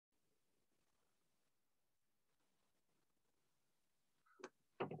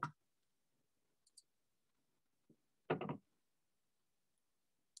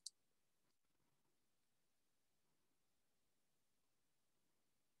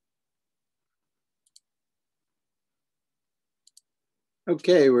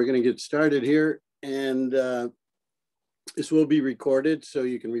Okay, we're going to get started here, and this will be recorded so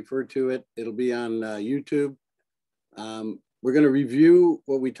you can refer to it. It'll be on YouTube. We're going to review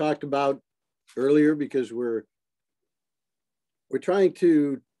what we talked about earlier because we're trying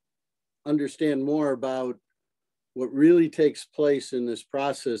to understand more about what really takes place in this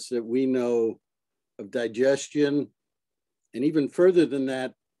process that we know of digestion, and even further than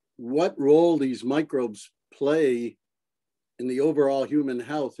that, what role these microbes play in the overall human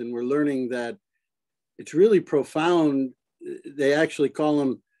health. And we're learning that it's really profound. They actually call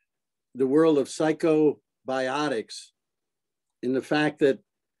them the world of psychobiotics, in the fact that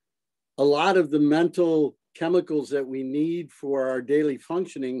a lot of the mental chemicals that we need for our daily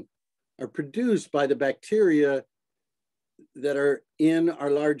functioning are produced by the bacteria that are in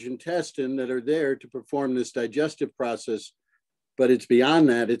our large intestine that are there to perform this digestive process. But it's beyond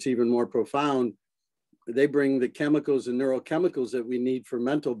that, it's even more profound. They bring the chemicals and neurochemicals that we need for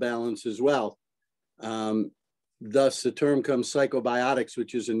mental balance as well. Thus, the term comes psychobiotics,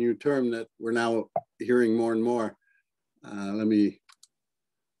 which is a new term that we're now hearing more and more.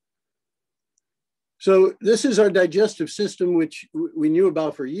 So this is our digestive system, which we knew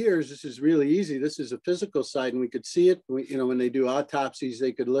about for years. This is really easy. This is a physical side, and we could see it. When they do autopsies,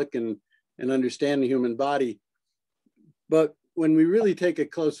 they could look and understand the human body. But when we really take a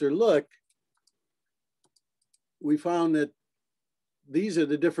closer look, we found that these are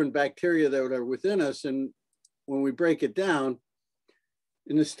the different bacteria that are within us. And when we break it down,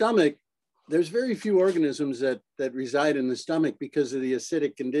 in the stomach, there's very few organisms that reside in the stomach because of the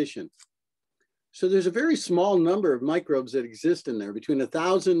acidic condition. So there's a very small number of microbes that exist in there, between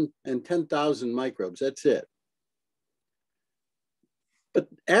 1,000 and 10,000 microbes. That's it. But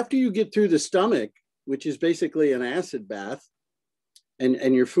after you get through the stomach, which is basically an acid bath,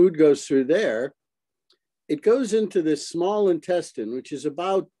 and your food goes through there, it goes into this small intestine, which is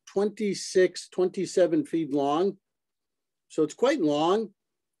about 26, 27 feet long. So it's quite long,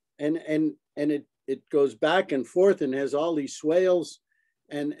 and it goes back and forth and has all these swales.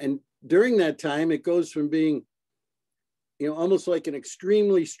 And during that time, it goes from being, almost like an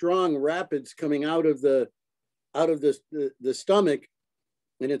extremely strong rapids coming out of the stomach,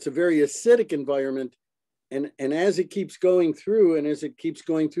 and it's a very acidic environment. And as it keeps going through, and as it keeps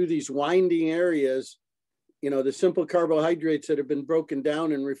going through these winding areas, the simple carbohydrates that have been broken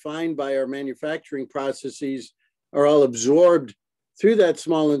down and refined by our manufacturing processes are all absorbed through that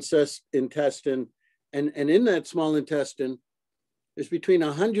small intestine. And in that small intestine, there's between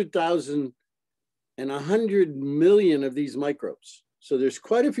 100,000 and 100 million of these microbes. So there's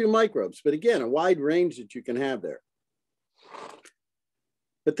quite a few microbes, but again, a wide range that you can have there.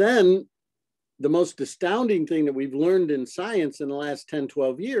 But then the most astounding thing that we've learned in science in the last 10,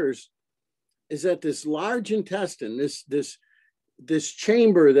 12 years is that this large intestine, this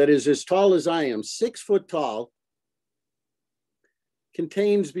chamber that is as tall as I am, 6 foot tall,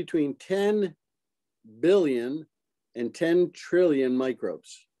 contains between 10 billion and 10 trillion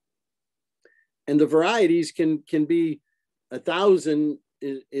microbes. And the varieties can be 1,000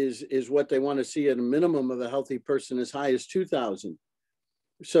 is what they want to see at a minimum of a healthy person, as high as 2,000.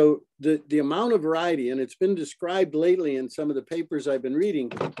 So the amount of variety, and it's been described lately in some of the papers I've been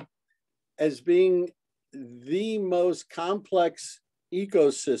reading, as being the most complex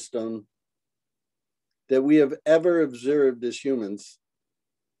ecosystem that we have ever observed as humans.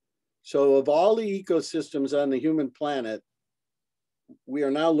 So of all the ecosystems on the human planet, we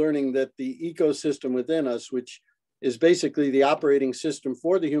are now learning that the ecosystem within us, which is basically the operating system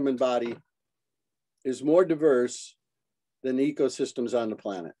for the human body, is more diverse than the ecosystems on the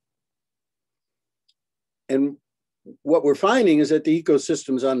planet. And what we're finding is that the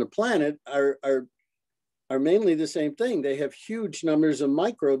ecosystems on the planet are mainly the same thing. They have huge numbers of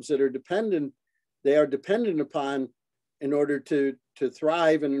microbes that are dependent upon in order to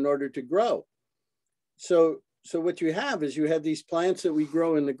thrive and in order to grow. So what you have is these plants that we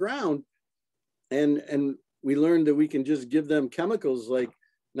grow in the ground, and we learned that we can just give them chemicals like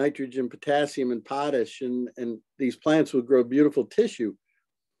nitrogen, potassium, and potash, and these plants will grow beautiful tissue.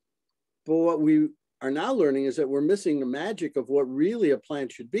 But what we are now learning is that we're missing the magic of what really a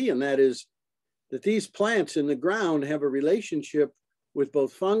plant should be, and that is that these plants in the ground have a relationship with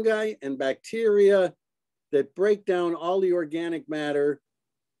both fungi and bacteria that break down all the organic matter,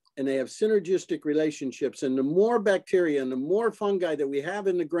 and they have synergistic relationships. And the more bacteria and the more fungi that we have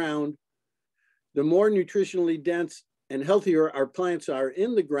in the ground, the more nutritionally dense and healthier our plants are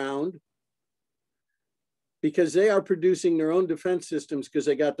in the ground, because they are producing their own defense systems because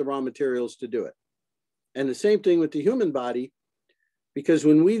they got the raw materials to do it. And the same thing with the human body. Because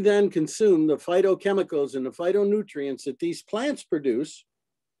when we then consume the phytochemicals and the phytonutrients that these plants produce,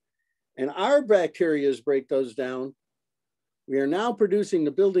 and our bacteria break those down, we are now producing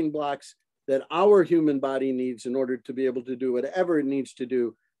the building blocks that our human body needs in order to be able to do whatever it needs to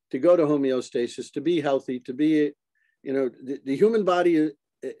do to go to homeostasis, to be healthy, to be, the human body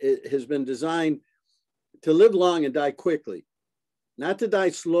has been designed to live long and die quickly, not to die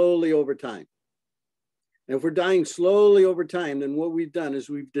slowly over time. And if we're dying slowly over time, then what we've done is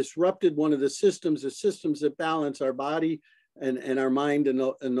we've disrupted one of the systems that balance our body and our mind and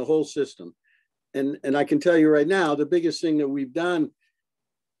the whole system. And I can tell you right now, the biggest thing that we've done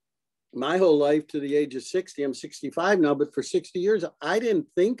my whole life to the age of 60, I'm 65 now, but for 60 years, I didn't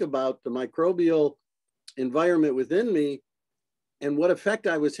think about the microbial environment within me and what effect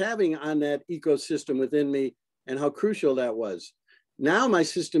I was having on that ecosystem within me and how crucial that was. Now my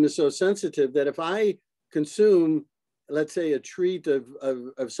system is so sensitive that if I consume, let's say, a treat of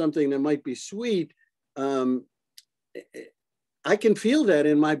something that might be sweet, I can feel that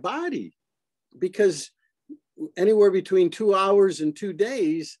in my body, because anywhere between 2 hours and 2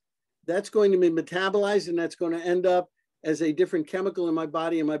 days, that's going to be metabolized and that's going to end up as a different chemical in my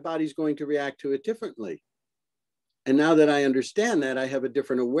body, and my body's going to react to it differently. And now that I understand that, I have a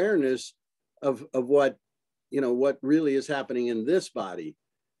different awareness of what, what really is happening in this body.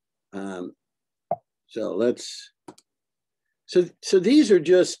 So these are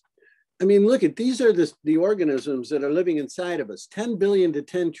just, look at, these are the organisms that are living inside of us, 10 billion to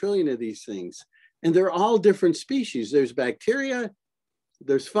 10 trillion of these things. And they're all different species. There's bacteria,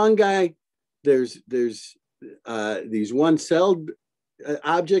 there's fungi, there's these one-celled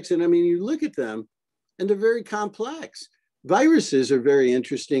objects. And you look at them and they're very complex. Viruses are very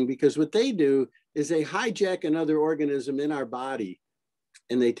interesting because what they do is they hijack another organism in our body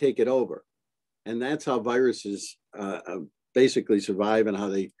and they take it over. And that's how viruses basically survive and how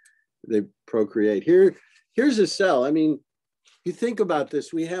they procreate. Here's a cell. You think about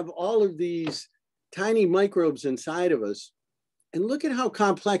this. We have all of these tiny microbes inside of us. And look at how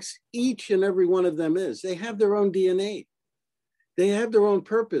complex each and every one of them is. They have their own DNA. They have their own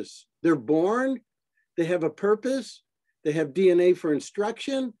purpose. They're born, they have a purpose, they have DNA for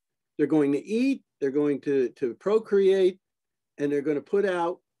instruction, they're going to eat, they're going to procreate, and they're going to put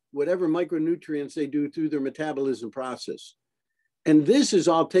out whatever micronutrients they do through their metabolism process. And this is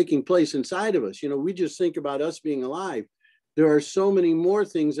all taking place inside of us. We just think about us being alive. There are so many more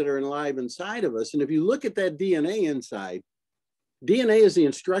things that are alive inside of us. And if you look at that DNA inside, DNA is the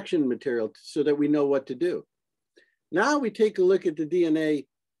instruction material so that we know what to do. Now we take a look at the DNA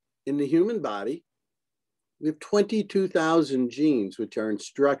in the human body. We have 22,000 genes, which are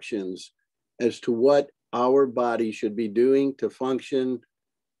instructions as to what our body should be doing to function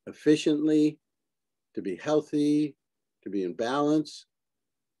efficiently, to be healthy, to be in balance.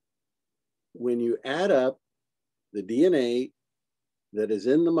 When you add up the DNA that is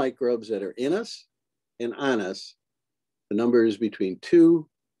in the microbes that are in us and on us, the number is between 2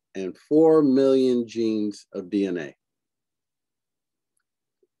 and 4 million genes of DNA.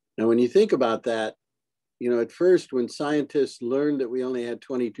 Now, when you think about that, at first, when scientists learned that we only had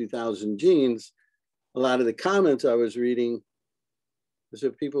 22,000 genes, a lot of the comments I was reading was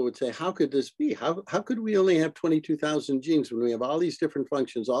that people would say, how could this be? How could we only have 22,000 genes when we have all these different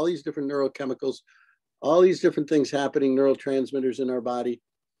functions, all these different neurochemicals, all these different things happening, neurotransmitters in our body?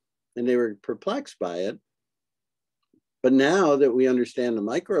 And they were perplexed by it. But now that we understand the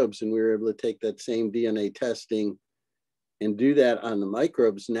microbes and we were able to take that same DNA testing and do that on the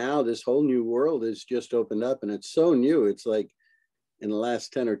microbes, now this whole new world has just opened up, and it's so new. It's like in the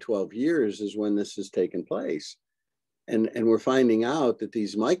last 10 or 12 years is when this has taken place. And we're finding out that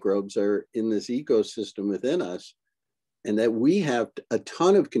these microbes are in this ecosystem within us and that we have a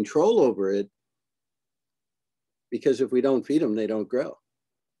ton of control over it, because if we don't feed them, they don't grow.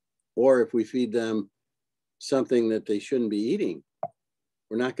 Or if we feed them something that they shouldn't be eating,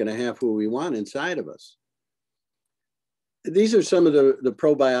 we're not going to have who we want inside of us. These are some of the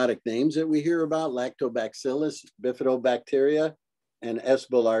probiotic names that we hear about: Lactobacillus, Bifidobacteria, and S.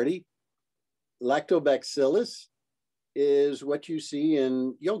 boulardii. Lactobacillus is what you see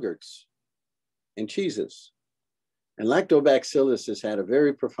in yogurts and cheeses. And Lactobacillus has had a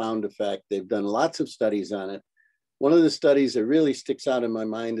very profound effect. They've done lots of studies on it. One of the studies that really sticks out in my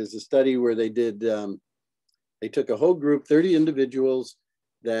mind is a study where they did, they took a whole group, 30 individuals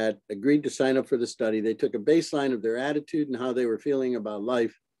that agreed to sign up for the study. They took a baseline of their attitude and how they were feeling about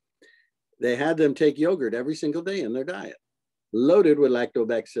life. They had them take yogurt every single day in their diet, loaded with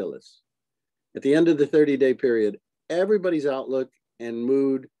lactobacillus. At the end of the 30-day period, everybody's outlook and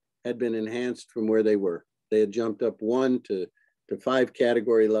mood had been enhanced from where they were. They had jumped up 1 to to 5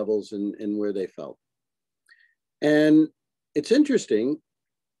 category levels in where they felt. And it's interesting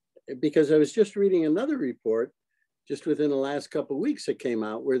because I was just reading another report just within the last couple of weeks that came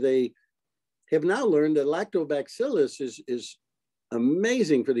out where they have now learned that lactobacillus is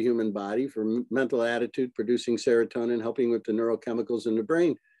amazing for the human body, for mental attitude, producing serotonin, helping with the neurochemicals in the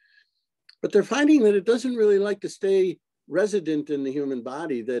brain. But they're finding that it doesn't really like to stay resident in the human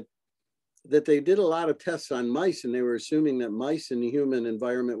body, that they did a lot of tests on mice and they were assuming that mice in the human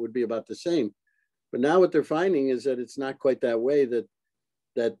environment would be about the same. But now what they're finding is that it's not quite that way, that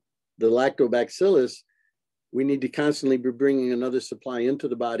the lactobacillus, we need to constantly be bringing another supply into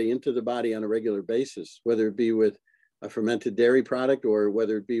the body on a regular basis, whether it be with a fermented dairy product or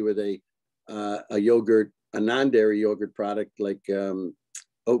whether it be with a yogurt, a non-dairy yogurt product like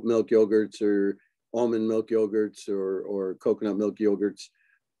oat milk yogurts or almond milk yogurts or coconut milk yogurts.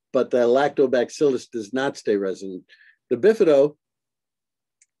 But the lactobacillus does not stay resident. The bifido,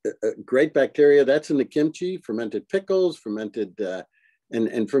 a great bacteria, that's in the kimchi, fermented pickles, fermented,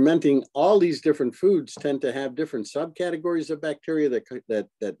 and fermenting all these different foods tend to have different subcategories of bacteria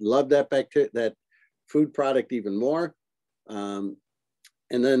that love that bacteria, that food product even more. And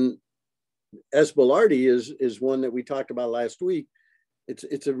then S. boulardii is one that we talked about last week.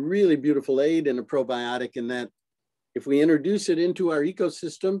 It's a really beautiful aid and a probiotic in that if we introduce it into our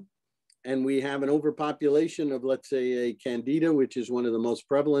ecosystem and we have an overpopulation of, let's say, a candida, which is one of the most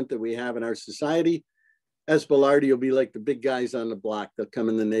prevalent that we have in our society, S. boulardii will be like the big guys on the block. They'll come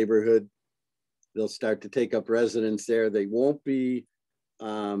in the neighborhood. They'll start to take up residence there. They won't be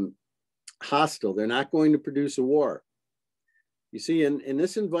hostile. They're not going to produce a war. You see, in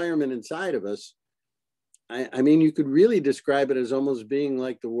this environment inside of us, I mean, you could really describe it as almost being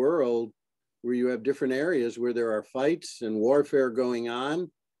like the world where you have different areas where there are fights and warfare going on.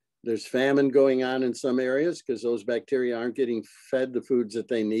 There's famine going on in some areas because those bacteria aren't getting fed the foods that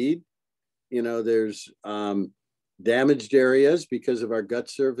they need. You know, there's damaged areas because of our gut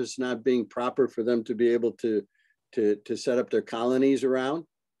surface not being proper for them to be able to set up their colonies around.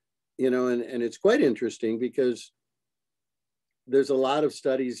 You know, and it's quite interesting because there's a lot of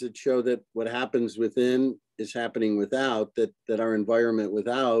studies that show that what happens within is happening without, that our environment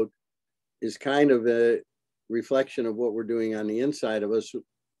without is kind of a reflection of what we're doing on the inside of us.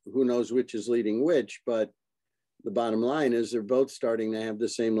 Who knows which is leading which, but the bottom line is they're both starting to have the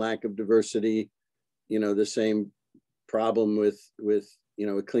same lack of diversity, you know, the same problem with you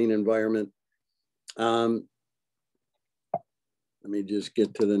know, a clean environment. Let me just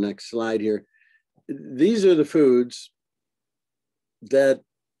get to the next slide here. These are the foods that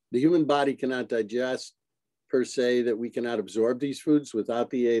the human body cannot digest per se, that we cannot absorb these foods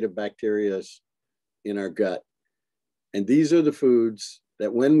without the aid of bacteria in our gut. And these are the foods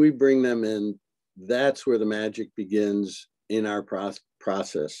that when we bring them in, that's where the magic begins in our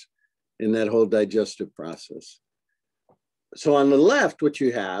process, in that whole digestive process. So on the left, what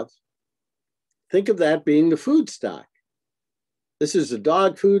you have, think of that being the food stock. This is the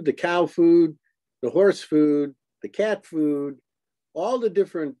dog food, the cow food, the horse food, the cat food, all the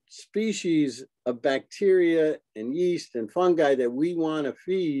different species of bacteria and yeast and fungi that we want to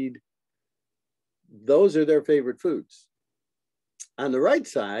feed. Those are their favorite foods. On the right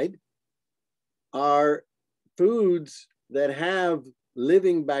side are foods that have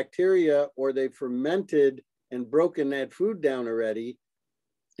living bacteria or they fermented and broken that food down already.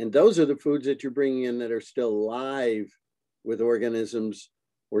 And those are the foods that you're bringing in that are still live with organisms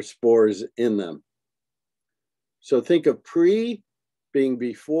or spores in them. So think of pre being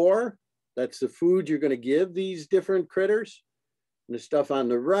before. That's the food you're going to give these different critters. And the stuff on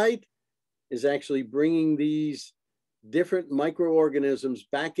the right is actually bringing these different microorganisms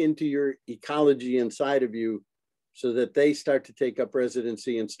back into your ecology inside of you so that they start to take up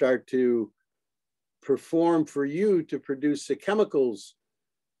residency and start to perform for you to produce the chemicals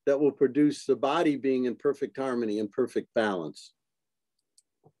that will produce the body being in perfect harmony and perfect balance.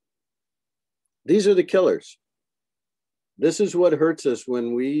 These are the killers. This is what hurts us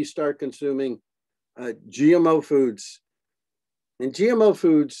when we start consuming GMO foods. And GMO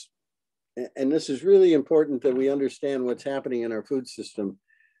foods, and this is really important that we understand what's happening in our food system.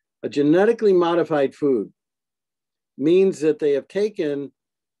 A genetically modified food means that they have taken,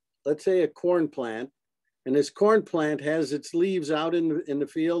 let's say, a corn plant, and this corn plant has its leaves out in the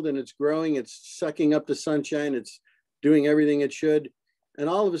field and it's growing, it's sucking up the sunshine, it's doing everything it should. And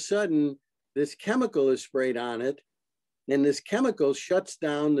all of a sudden, this chemical is sprayed on it. And this chemical shuts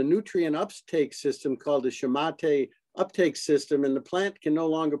down the nutrient uptake system called the Shimate uptake system, and the plant can no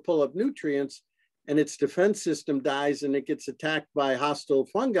longer pull up nutrients, and its defense system dies, and it gets attacked by hostile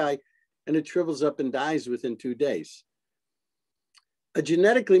fungi, and it shrivels up and dies within 2 days. A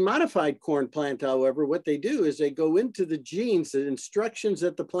genetically modified corn plant, however, what they do is they go into the genes, the instructions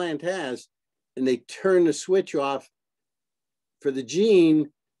that the plant has, and they turn the switch off for the gene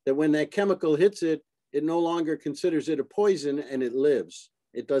that when that chemical hits it, it no longer considers it a poison and it lives.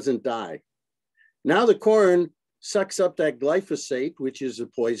 It doesn't die. Now the corn sucks up that glyphosate, which is a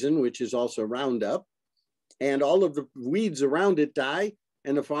poison, which is also Roundup, and all of the weeds around it die,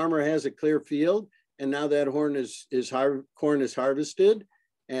 and the farmer has a clear field, and now that corn is harvested,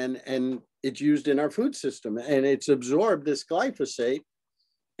 and it's used in our food system, and it's absorbed this glyphosate,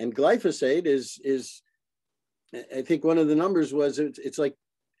 and glyphosate is I think one of the numbers was it's like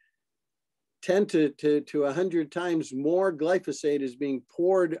 10 to 100 times more glyphosate is being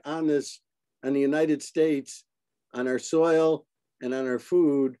poured on the United States, on our soil and on our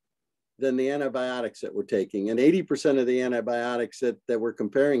food than the antibiotics that we're taking. And 80% of the antibiotics that we're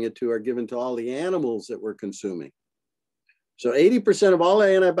comparing it to are given to all the animals that we're consuming. So 80% of all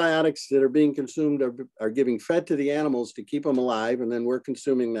the antibiotics that are being consumed are giving fed to the animals to keep them alive, and then we're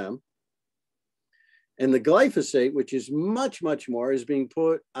consuming them. And the glyphosate, which is much, much more, is being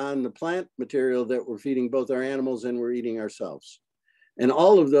put on the plant material that we're feeding both our animals and we're eating ourselves. And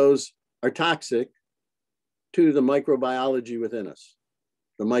all of those are toxic to the microbiology within us.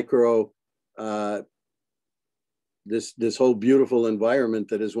 The this whole beautiful environment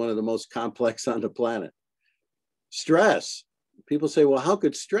that is one of the most complex on the planet. Stress. People say, well, how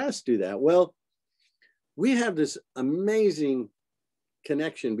could stress do that? Well, we have this amazing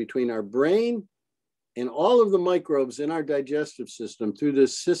connection between our brain and all of the microbes in our digestive system through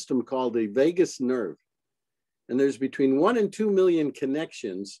this system called the vagus nerve. And there's between 1 and 2 million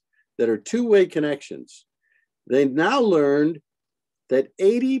connections that are two-way connections. They've now learned that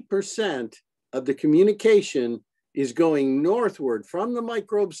 80% of the communication is going northward from the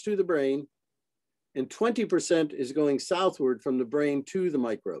microbes to the brain, and 20% is going southward from the brain to the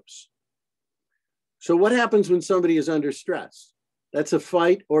microbes. So what happens when somebody is under stress? That's a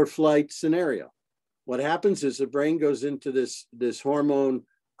fight or flight scenario. What happens is the brain goes into this hormone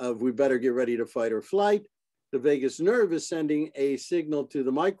of we better get ready to fight or flight. The vagus nerve is sending a signal to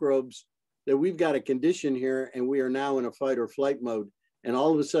the microbes that we've got a condition here and we are now in a fight or flight mode. And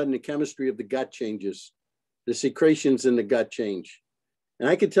all of a sudden the chemistry of the gut changes. The secretions in the gut change. And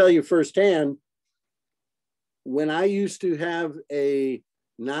I can tell you firsthand, when I used to have a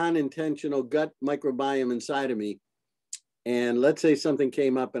non-intentional gut microbiome inside of me, and let's say something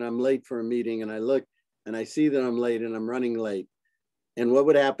came up and I'm late for a meeting and I look and I see that I'm late and I'm running late. And what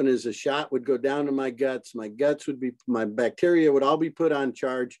would happen is a shot would go down to my guts would be, my bacteria would all be put on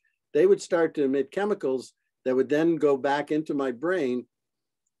charge. They would start to emit chemicals that would then go back into my brain.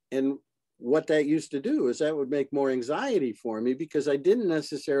 And what that used to do is that would make more anxiety for me because I didn't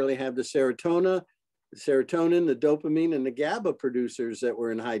necessarily have the serotonin, the dopamine, and the GABA producers that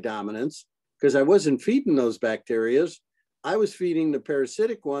were in high dominance because I wasn't feeding those bacteria. I was feeding the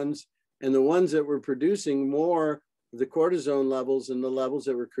parasitic ones and the ones that were producing more of the cortisone levels and the levels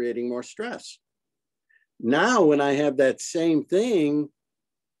that were creating more stress. Now, when I have that same thing,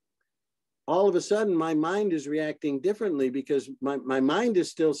 all of a sudden my mind is reacting differently because my mind is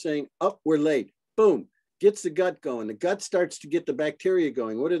still saying, oh, we're late. Boom, gets the gut going. The gut starts to get the bacteria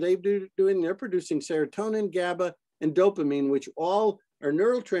going. What are they doing? They're producing serotonin, GABA, and dopamine, which all are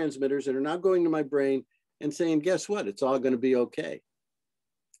neurotransmitters that are now going to my brain and saying, guess what? It's all going to be okay.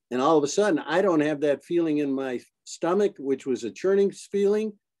 And all of a sudden, I don't have that feeling in my stomach, which was a churning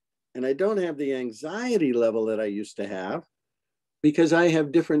feeling. And I don't have the anxiety level that I used to have because I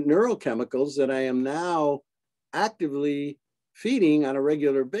have different neurochemicals that I am now actively feeding on a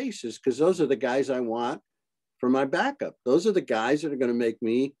regular basis because those are the guys I want for my backup. Those are the guys that are going to make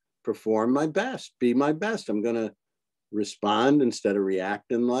me perform my best, be my best. I'm going to respond instead of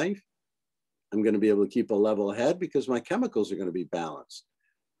react in life. I'm going to be able to keep a level head because my chemicals are going to be balanced.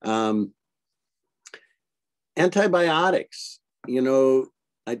 Antibiotics, you know,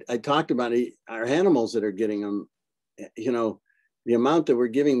 I talked about our animals that are getting them, you know, the amount that we're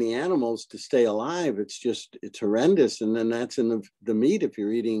giving the animals to stay alive, it's horrendous. And then that's in the meat if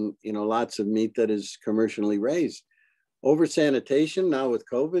you're eating, you know, lots of meat that is commercially raised. Over sanitation now with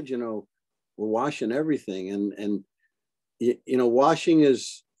COVID, you know, we're washing everything. And you know, washing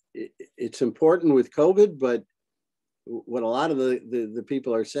it's important with COVID, but what a lot of the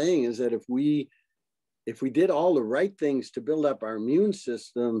people are saying is that if we did all the right things to build up our immune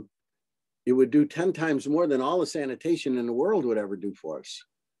system, it would do 10 times more than all the sanitation in the world would ever do for us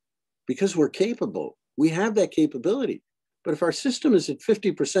because we're capable. We have that capability. But if our system is at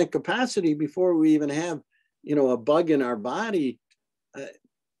 50% capacity before we even have, you know, a bug in our body,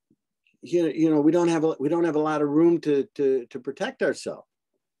 we don't have a lot of room to protect ourselves.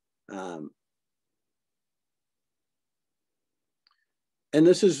 And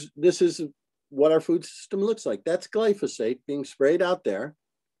this is what our food system looks like. That's glyphosate being sprayed out there.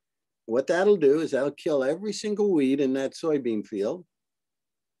 What that'll do is that'll kill every single weed in that soybean field,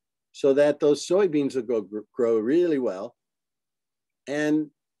 so that those soybeans will grow really well. And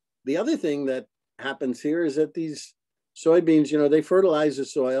the other thing that happens here is that these soybeans, they fertilize the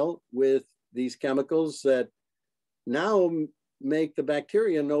soil with these chemicals that now make the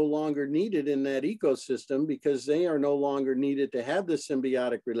bacteria no longer needed in that ecosystem, because they are no longer needed to have this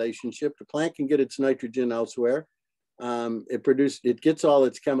symbiotic relationship. The plant can get its nitrogen elsewhere. It gets all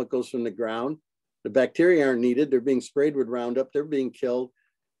its chemicals from the ground. The bacteria aren't needed. They're being sprayed with Roundup. They're being killed.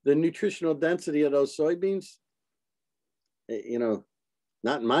 The nutritional density of those soybeans,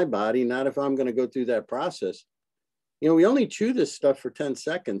 not in my body, not if I'm going to go through that process. We only chew this stuff for 10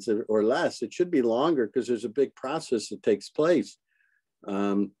 seconds or less. It should be longer because there's a big process that takes place.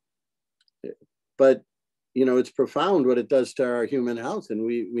 But, it's profound what it does to our human health, and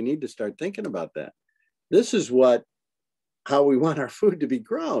we need to start thinking about that. This is how we want our food to be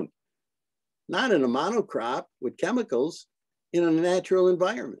grown, not in a monocrop with chemicals, in a natural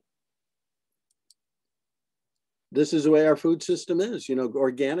environment. This is the way our food system is.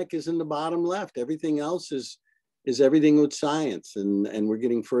 Organic is in the bottom left. Everything else is everything with science, and we're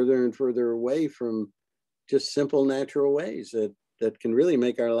getting further and further away from just simple natural ways that can really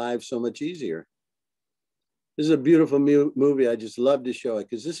make our lives so much easier. This is a beautiful movie. I just love to show it,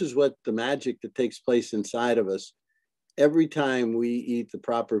 because this is what the magic that takes place inside of us every time we eat the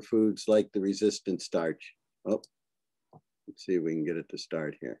proper foods, like the resistant starch. Oh, let's see if we can get it to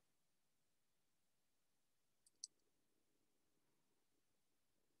start here.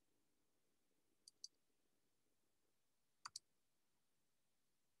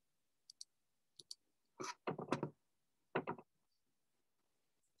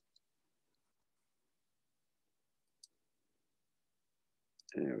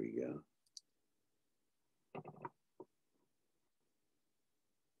 There we go.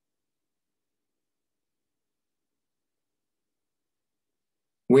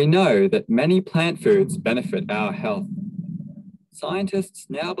 We know that many plant foods benefit our health. Scientists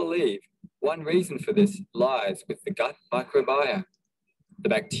now believe one reason for this lies with the gut microbiome, the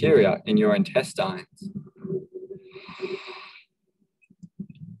bacteria in your intestines.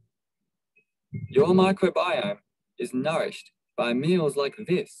 Your microbiome is nourished by meals like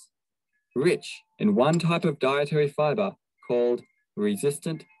this, rich in one type of dietary fiber called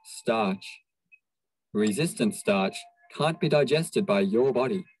resistant starch. Resistant starch can't be digested by your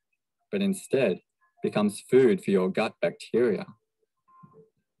body, but instead becomes food for your gut bacteria.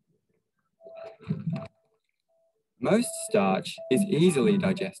 Most starch is easily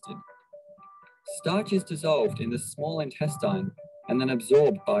digested. Starch is dissolved in the small intestine and then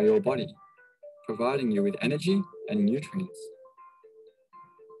absorbed by your body, providing you with energy and nutrients.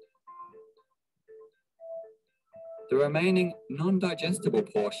 The remaining non-digestible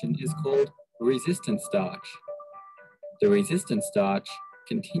portion is called resistant starch. The resistant starch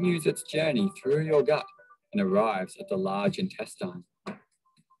continues its journey through your gut and arrives at the large intestine.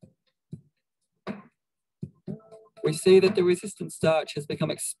 We see that the resistant starch has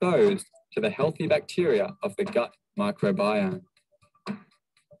become exposed to the healthy bacteria of the gut microbiome.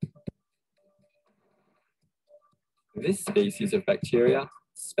 This species of bacteria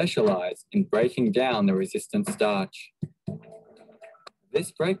specialize in breaking down the resistant starch.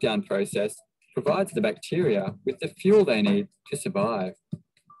 This breakdown process provides the bacteria with the fuel they need to survive.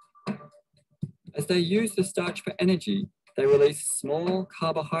 As they use the starch for energy, they release small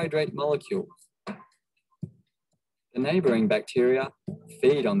carbohydrate molecules. The neighboring bacteria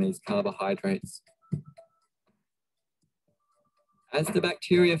feed on these carbohydrates. As the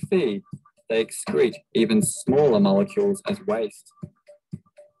bacteria feed, they excrete even smaller molecules as waste.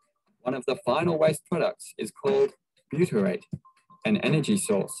 One of the final waste products is called butyrate, an energy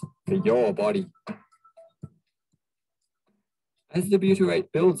source for your body. As the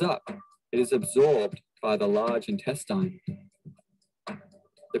butyrate builds up, it is absorbed by the large intestine.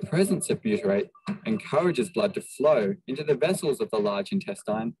 The presence of butyrate encourages blood to flow into the vessels of the large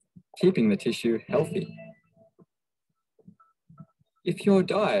intestine, keeping the tissue healthy. If your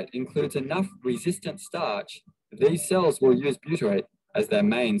diet includes enough resistant starch, these cells will use butyrate as their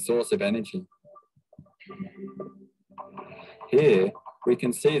main source of energy. Here, we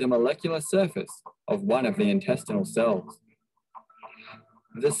can see the molecular surface of one of the intestinal cells.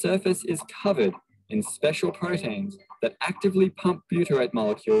 The surface is covered in special proteins that actively pump butyrate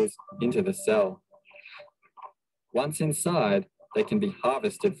molecules into the cell. Once inside, they can be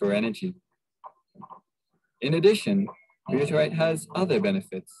harvested for energy. In addition, butyrate has other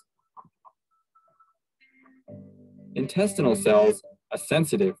benefits. Intestinal cells are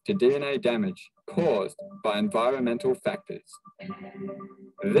sensitive to DNA damage caused by environmental factors.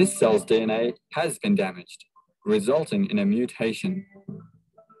 This cell's DNA has been damaged, resulting in a mutation.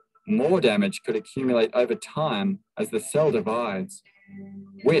 More damage could accumulate over time as the cell divides,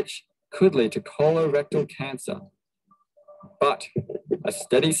 which could lead to colorectal cancer. But a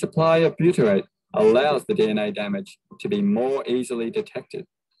steady supply of butyrate allows the DNA damage to be more easily detected,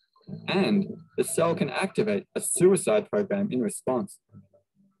 and the cell can activate a suicide program in response.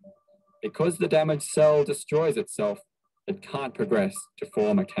 Because the damaged cell destroys itself, it can't progress to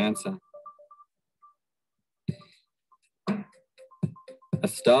form a cancer. A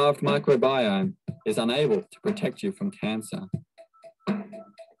starved microbiome is unable to protect you from cancer.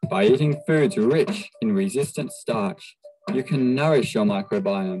 By eating foods rich in resistant starch, you can nourish your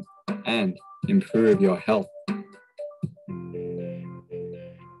microbiome and improve your health.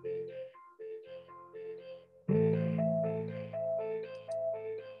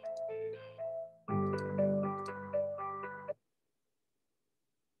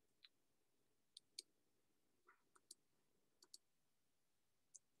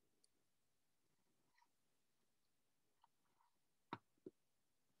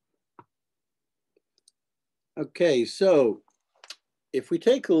 Okay, so if we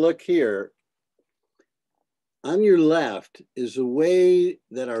take a look here, on your left is the way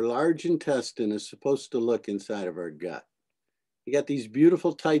that our large intestine is supposed to look inside of our gut. You got these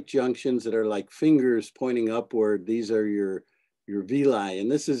beautiful tight junctions that are like fingers pointing upward. These are your villi,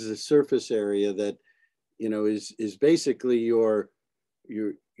 and this is the surface area that, you know, is basically your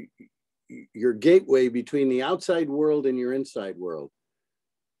gateway between the outside world and your inside world.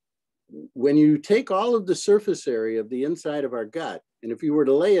 When you take all of the surface area of the inside of our gut, and if you were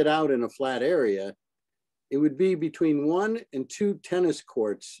to lay it out in a flat area, it would be between 1 and 2 tennis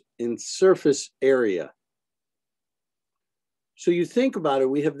courts in surface area. So you think about it,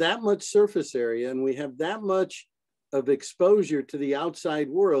 we have that much surface area and we have that much of exposure to the outside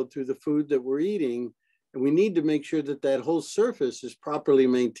world through the food that we're eating. And we need to make sure that that whole surface is properly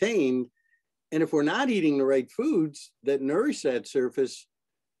maintained. And if we're not eating the right foods that nourish that surface,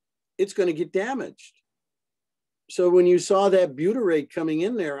 it's going to get damaged. So when you saw that butyrate coming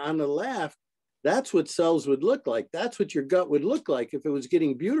in there on the left, that's what cells would look like. That's what your gut would look like if it was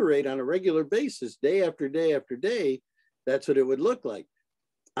getting butyrate on a regular basis, day after day after day. That's what it would look like.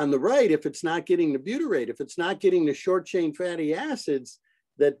 On the right, if it's not getting the butyrate, if it's not getting the short chain fatty acids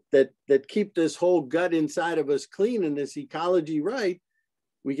that keep this whole gut inside of us clean and this ecology right,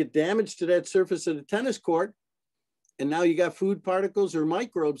 we get damage to that surface of the tennis court. And now you got food particles or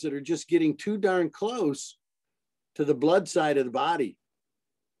microbes that are just getting too darn close to the blood side of the body.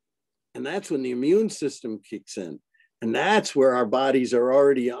 And that's when the immune system kicks in. And that's where our bodies are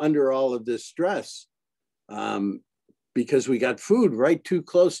already under all of this stress, because we got food right too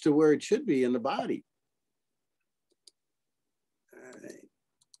close to where it should be in the body. All right.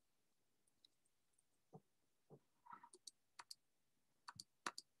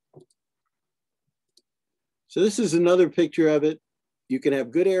 So this is another picture of it. You can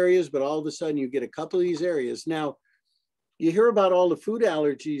have good areas, but all of a sudden you get a couple of these areas. Now, you hear about all the food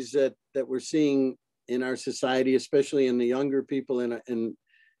allergies that we're seeing in our society, especially in the younger people, and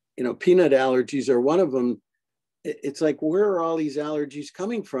you know, peanut allergies are one of them. It's like, where are all these allergies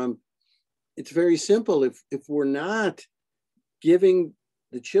coming from? It's very simple. If we're not giving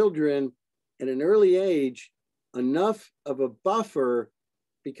the children at an early age enough of a buffer,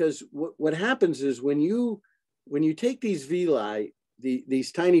 because what happens is when you take these villi,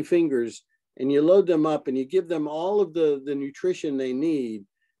 these tiny fingers, and you load them up and you give them all of the nutrition they need,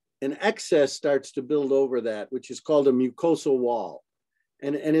 an excess starts to build over that, which is called a mucosal wall.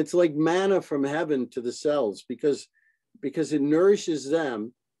 And it's like manna from heaven to the cells because it nourishes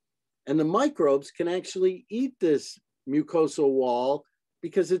them. And the microbes can actually eat this mucosal wall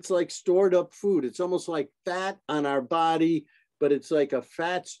because it's like stored up food. It's almost like fat on our body, but it's like a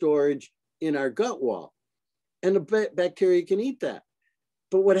fat storage in our gut wall. And the bacteria can eat that.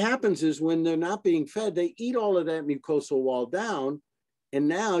 But what happens is when they're not being fed, they eat all of that mucosal wall down. And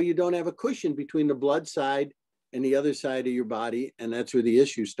now you don't have a cushion between the blood side and the other side of your body. And that's where the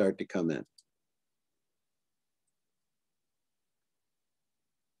issues start to come in.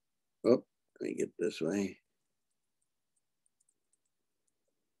 Oh, let me get this way.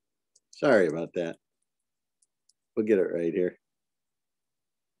 Sorry about that. We'll get it right here.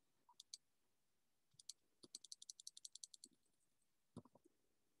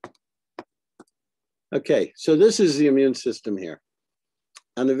 Okay, so this is the immune system here.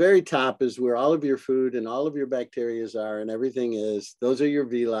 On the very top is where all of your food and all of your bacteria are and everything is. Those are your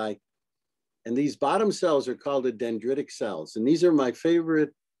villi. And these bottom cells are called the dendritic cells. And these are my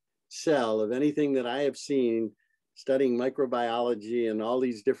favorite cell of anything that I have seen studying microbiology and all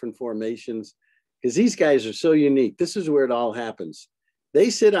these different formations, because these guys are so unique. This is where it all happens. They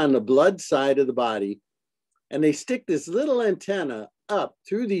sit on the blood side of the body, and they stick this little antenna up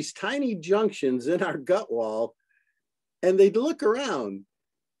through these tiny junctions in our gut wall, and they look around.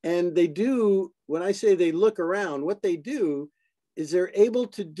 And they do, when I say they look around, what they do is they're able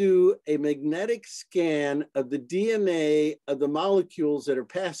to do a magnetic scan of the DNA of the molecules that are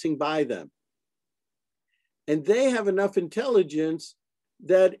passing by them. And they have enough intelligence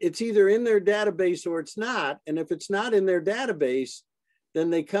that it's either in their database or it's not. And if it's not in their database, then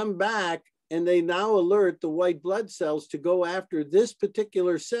they come back and they now alert the white blood cells to go after this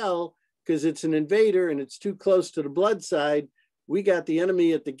particular cell because it's an invader and it's too close to the blood side. We got the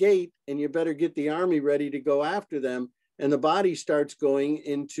enemy at the gate, and you better get the army ready to go after them. And the body starts going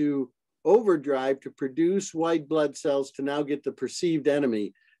into overdrive to produce white blood cells to now get the perceived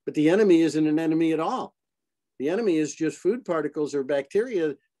enemy. But the enemy isn't an enemy at all. The enemy is just food particles or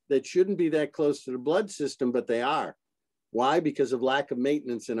bacteria that shouldn't be that close to the blood system, but they are. Why? Because of lack of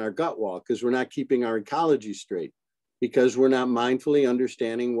maintenance in our gut wall, because we're not keeping our ecology straight, because we're not mindfully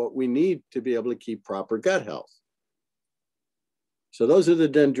understanding what we need to be able to keep proper gut health. So those are the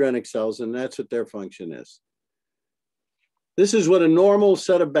dendritic cells, and that's what their function is. This is what a normal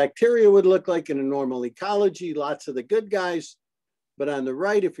set of bacteria would look like in a normal ecology, lots of the good guys. But on the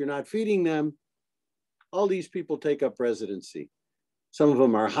right, if you're not feeding them, all these people take up residency. Some of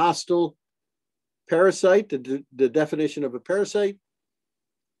them are hostile. Parasite, the definition of a parasite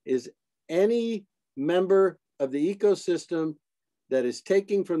is any member of the ecosystem that is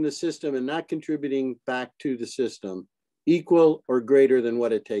taking from the system and not contributing back to the system, equal or greater than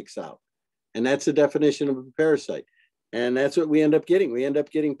what it takes out. And that's the definition of a parasite. And that's what we end up getting. We end up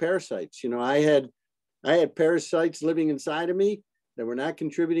getting parasites. You know, I had parasites living inside of me that were not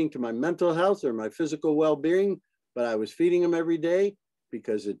contributing to my mental health or my physical well-being, but I was feeding them every day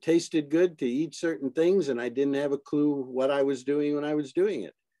because it tasted good to eat certain things, and I didn't have a clue what I was doing when I was doing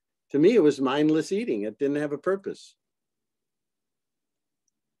it. To me, it was mindless eating. It didn't have a purpose.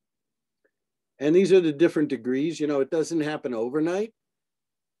 And these are the different degrees. You know, it doesn't happen overnight.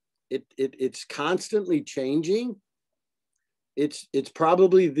 It's constantly changing. It's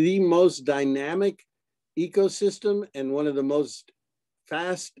probably the most dynamic ecosystem and one of the most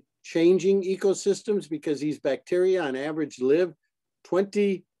fast changing ecosystems, because these bacteria on average live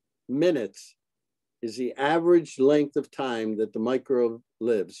 20 minutes is the average length of time that the microbe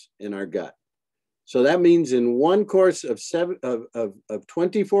lives in our gut. So that means in one course of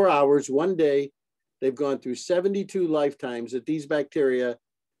 24 hours, one day, they've gone through 72 lifetimes that these bacteria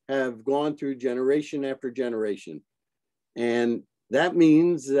have gone through generation after generation. And that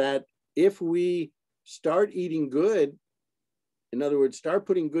means that if we start eating good, in other words, start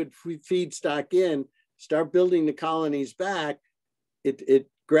putting good feed stock in, start building the colonies back, it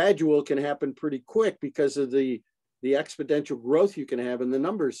gradual can happen pretty quick because of the exponential growth you can have in the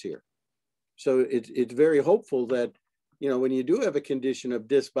numbers here. So it's very hopeful that, you know, when you do have a condition of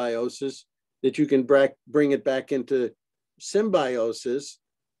dysbiosis, that you can bring it back into symbiosis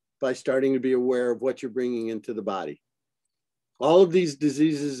by starting to be aware of what you're bringing into the body. All of these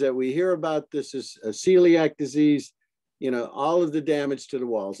diseases that we hear about, this is a celiac disease, you know, all of the damage to the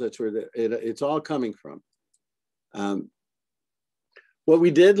walls, that's where it's all coming from. What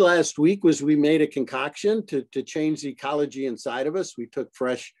we did last week was we made a concoction to change the ecology inside of us. We took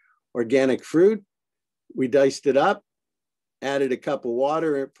fresh organic fruit, we diced it up, added a cup of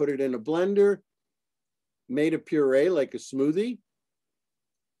water, put it in a blender, made a puree like a smoothie.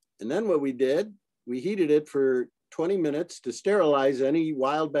 And then what we did, we heated it for 20 minutes to sterilize any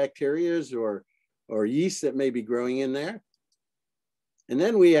wild bacteria or yeast that may be growing in there. And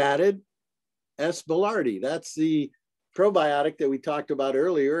then we added S. boulardii. That's the probiotic that we talked about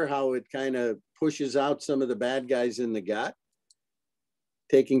earlier, how it kind of pushes out some of the bad guys in the gut.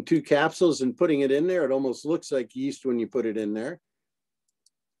 Taking 2 capsules and putting it in there, it almost looks like yeast when you put it in there.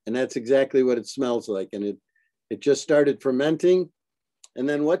 And that's exactly what it smells like. And it just started fermenting. And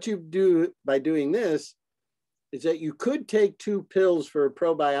then what you do by doing this is that you could take 2 pills for a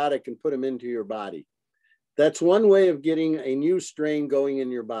probiotic and put them into your body. That's one way of getting a new strain going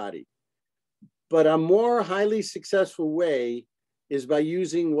in your body. But a more highly successful way is by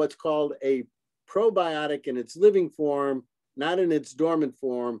using what's called a probiotic in its living form, not in its dormant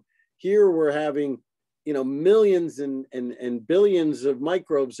form. Here we're having millions and billions of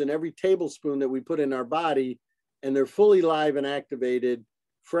microbes in every tablespoon that we put in our body, and they're fully live and activated,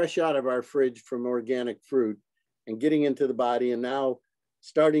 fresh out of our fridge from organic fruit and getting into the body, and now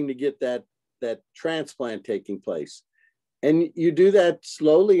starting to get that transplant taking place. And you do that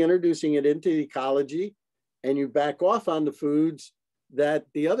slowly, introducing it into the ecology, and you back off on the foods that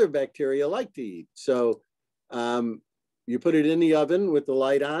the other bacteria like to eat. So you put it in the oven with the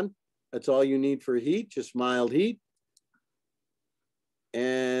light on. That's all you need for heat, just mild heat.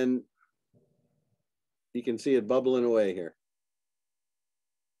 And you can see it bubbling away here.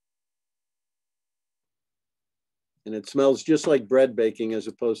 And it smells just like bread baking as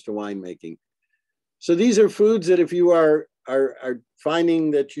opposed to wine making. So these are foods that if you are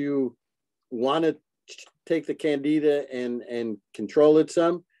finding that you want to take the candida and control it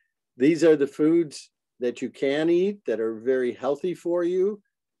some, these are the foods that you can eat that are very healthy for you,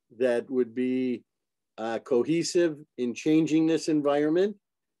 that would be cohesive in changing this environment.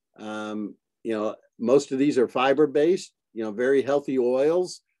 Most of these are fiber-based, very healthy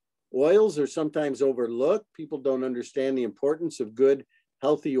oils. Oils are sometimes overlooked. People don't understand the importance of good,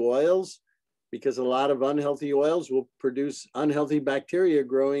 healthy oils, because a lot of unhealthy oils will produce unhealthy bacteria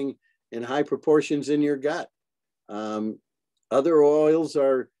growing in high proportions in your gut. Other oils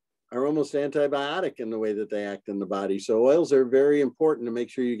are almost antibiotic in the way that they act in the body. So oils are very important to make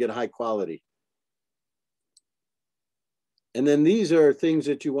sure you get high quality. And then these are things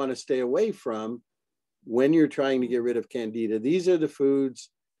that you want to stay away from when you're trying to get rid of candida. These are the foods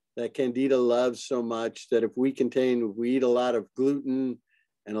that candida loves so much, that if we eat a lot of gluten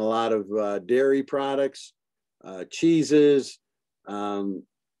and a lot of dairy products, cheeses,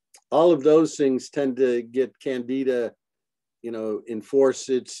 all of those things tend to get candida, enforce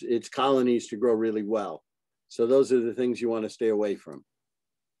its colonies to grow really well. So those are the things you want to stay away from.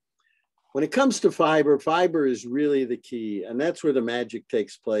 When it comes to fiber, fiber is really the key, and that's where the magic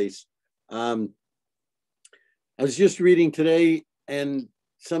takes place. I was just reading today, and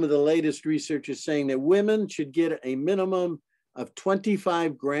some of the latest research is saying that women should get a minimum of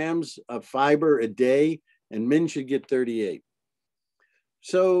 25 grams of fiber a day, and men should get 38.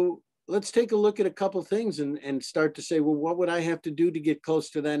 So let's take a look at a couple things and start to say, well, what would I have to do to get close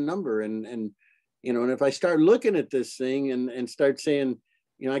to that number? And if I start looking at this thing and start saying,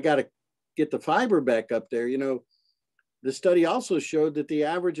 I got to get the fiber back up there, the study also showed that the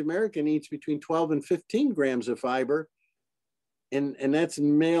average American eats between 12 and 15 grams of fiber, and that's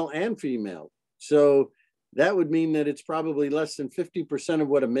male and female. So that would mean that it's probably less than 50% of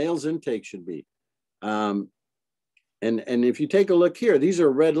what a male's intake should be. And if you take a look here, these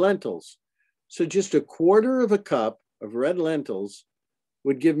are red lentils. So just a quarter of a cup of red lentils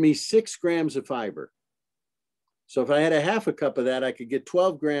would give me 6 grams of fiber. So if I had a half a cup of that, I could get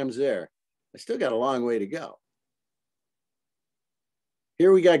 12 grams there. I still got a long way to go.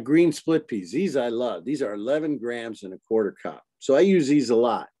 Here we got green split peas. These I love. These are 11 grams in a quarter cup. So I use these a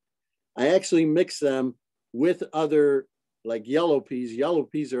lot. I actually mix them with other, like yellow peas. Yellow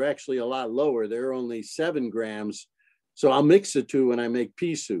peas are actually a lot lower. They're only 7 grams. So I'll mix the two when I make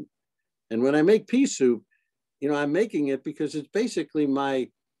pea soup. And when I make pea soup, I'm making it because it's basically my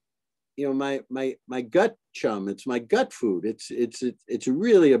gut chum. It's my gut food. It's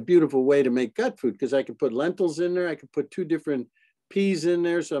really a beautiful way to make gut food, because I can put lentils in there. I can put 2 different peas in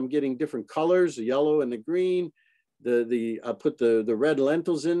there, so I'm getting different colors, the yellow and the green. I put the red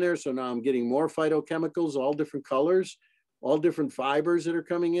lentils in there, so now I'm getting more phytochemicals, all different colors, all different fibers that are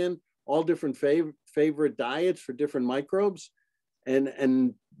coming in, all different favorite diets for different microbes,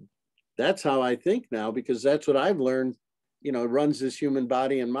 and that's how I think now, because that's what I've learned. Runs this human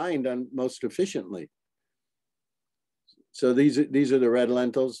body and mind on most efficiently. So these are the red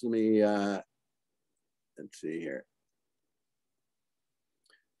lentils. Let me let's see here.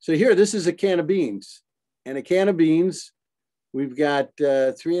 So here, this is a can of beans, and a can of beans, we've got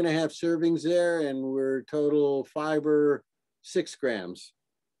 3.5 servings there, and we're total fiber 6 grams.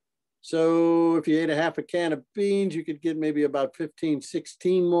 So if you ate a half a can of beans, you could get maybe about 15,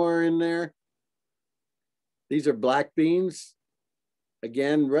 16 more in there. These are black beans.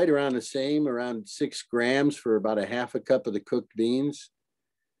 Again, right around the same, around 6 grams for about a half a cup of the cooked beans.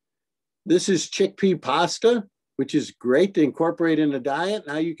 This is chickpea pasta, which is great to incorporate in a diet.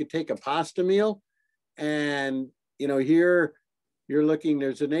 Now you could take a pasta meal, and here you're looking,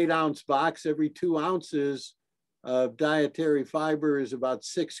 there's an 8-ounce box. Every 2 ounces of dietary fiber is about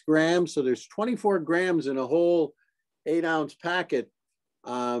 6 grams. So there's 24 grams in a whole 8-ounce packet.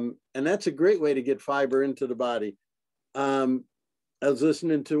 And that's a great way to get fiber into the body. I was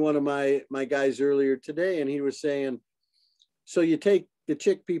listening to one of my guys earlier today, and he was saying, so you take the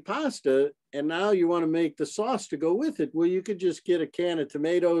chickpea pasta and now you want to make the sauce to go with it. Well, you could just get a can of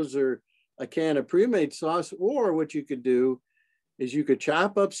tomatoes or a can of pre-made sauce, or what you could do is you could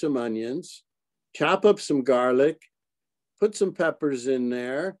chop up some onions, chop up some garlic, put some peppers in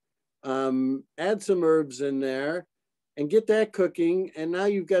there, add some herbs in there, and get that cooking. And now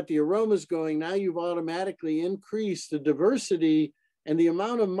you've got the aromas going. Now you've automatically increased the diversity and the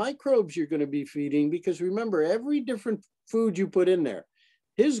amount of microbes you're going to be feeding, because remember, every different food you put in there,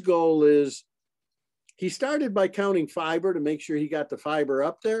 his goal is, he started by counting fiber to make sure he got the fiber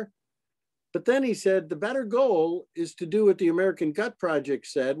up there. But then he said the better goal is to do what the American Gut Project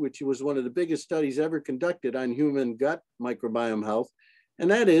said, which was one of the biggest studies ever conducted on human gut microbiome health. And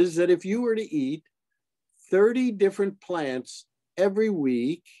that is that if you were to eat 30 different plants every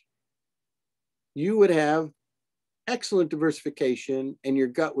week, you would have excellent diversification and your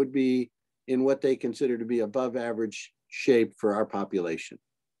gut would be in what they consider to be above average shape for our population.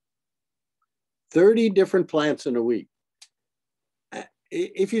 30 different plants in a week.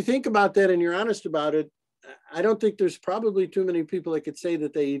 If you think about that and you're honest about it, I don't think there's probably too many people that could say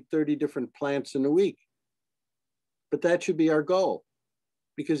that they eat 30 different plants in a week. But that should be our goal.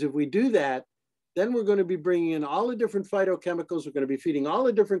 Because if we do that, then we're going to be bringing in all the different phytochemicals. We're going to be feeding all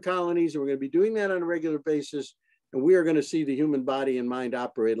the different colonies. And we're going to be doing that on a regular basis. And we are going to see the human body and mind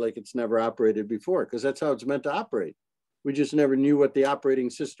operate like it's never operated before, because that's how it's meant to operate. We just never knew what the operating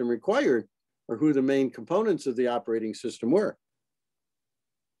system required or who the main components of the operating system were.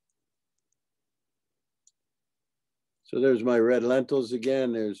 So there's my red lentils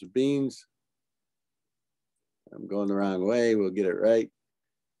again. There's the beans. I'm going the wrong way. We'll get it right.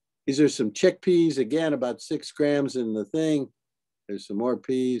 These are some chickpeas. Again, about 6 grams in the thing. There's some more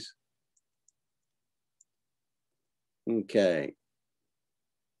peas. Okay.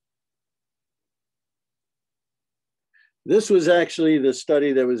 This was actually the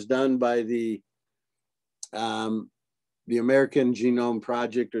study that was done by the American Genome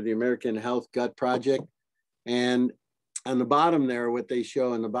Project, or the American Health Gut Project. And on the bottom there, what they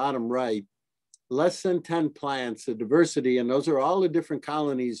show in the bottom right, less than 10 plants, the diversity, and those are all the different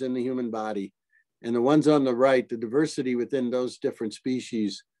colonies in the human body. And the ones on the right, the diversity within those different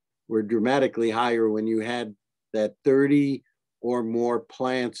species were dramatically higher when you had that 30 or more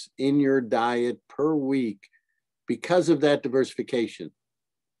plants in your diet per week because of that diversification.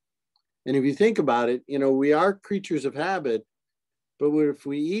 And if you think about it, you know, we are creatures of habit, but if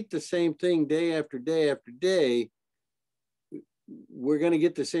we eat the same thing day after day after day, we're going to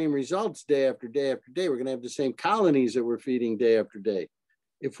get the same results day after day after day. We're going to have the same colonies that we're feeding day after day.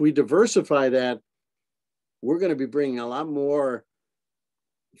 If we diversify that, we're going to be bringing a lot more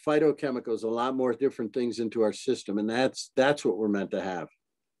phytochemicals, a lot more different things into our system. And that's what we're meant to have.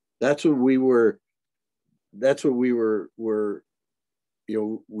 That's what we were, you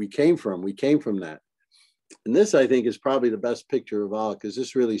know, we came from that. And this, I think, is probably the best picture of all, because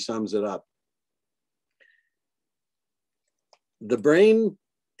this really sums it up. The brain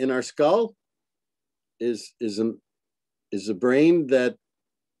in our skull is a brain that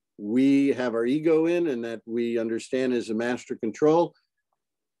we have our ego in and that we understand is a master control.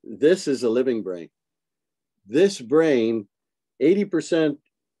 This is a living brain. This brain, 80%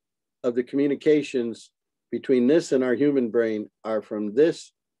 of the communications between this and our human brain are from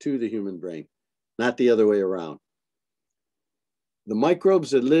this to the human brain, not the other way around. The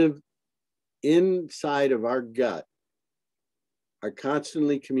microbes that live inside of our gut are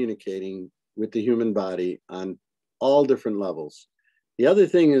constantly communicating with the human body on all different levels. The other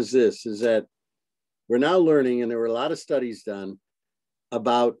thing is this, is that we're now learning, and there were a lot of studies done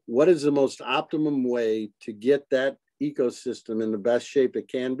about what is the most optimum way to get that ecosystem in the best shape it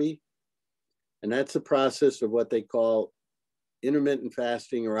can be. And that's the process of what they call intermittent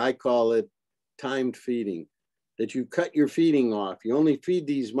fasting, or I call it timed feeding, that you cut your feeding off. You only feed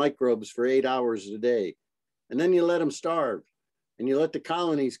these microbes for 8 hours a day, and then you let them starve. And you let the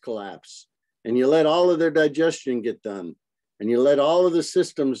colonies collapse, and you let all of their digestion get done, and you let all of the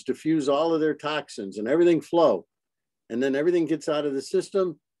systems diffuse all of their toxins and everything flow. And then everything gets out of the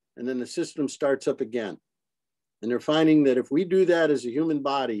system, and then the system starts up again. And they're finding that if we do that as a human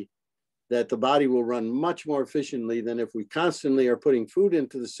body, that the body will run much more efficiently than if we constantly are putting food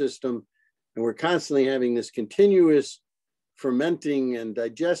into the system and we're constantly having this continuous fermenting and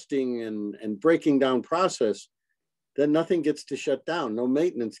digesting and breaking down process. Then nothing gets to shut down. No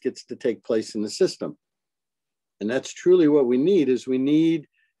maintenance gets to take place in the system. And that's truly what we need, is we need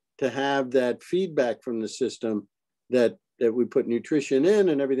to have that feedback from the system that we put nutrition in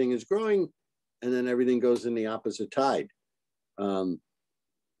and everything is growing, and then everything goes in the opposite tide.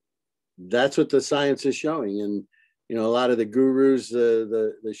 That's what the science is showing. And, You know, a lot of the gurus,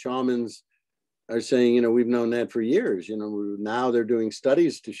 the shamans are saying, you know, we've known that for years. You know, now they're doing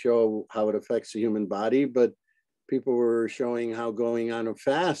studies to show how it affects the human body, but people were showing how going on a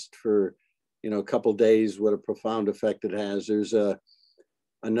fast for, you know, a couple days, what a profound effect it has. There's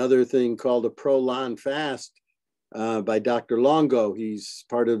another thing called a Prolon fast by Dr. Longo. He's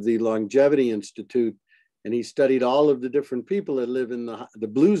part of the Longevity Institute, and he studied all of the different people that live in the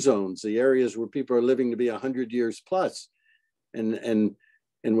blue zones, the areas where people are living to be 100 years plus. And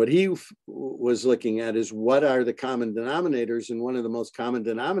what he was looking at is what are the common denominators, and one of the most common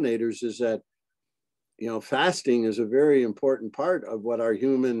denominators is that, you know, fasting is a very important part of what our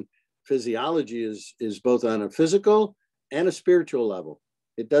human physiology is both on a physical and a spiritual level.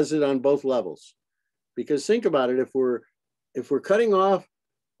 It does it on both levels. Because think about it, if we're cutting off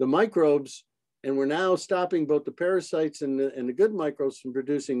the microbes and we're now stopping both the parasites and the good microbes from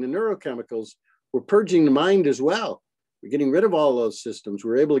producing the neurochemicals, we're purging the mind as well. We're getting rid of all those systems.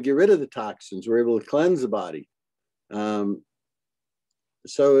 We're able to get rid of the toxins. We're able to cleanse the body.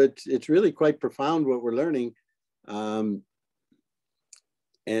 So it's really quite profound what we're learning. And,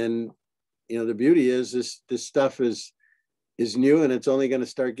 you know, the beauty is this stuff is new, and it's only going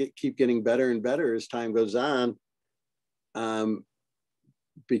to keep getting better and better as time goes on,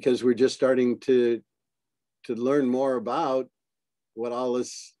 because we're just starting to learn more about what all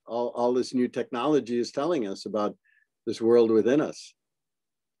this new technology is telling us about this world within us.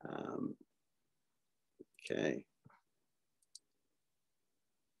 Okay.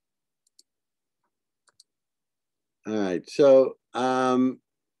 All right, so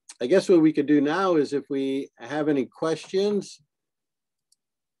I guess what we could do now is if we have any questions.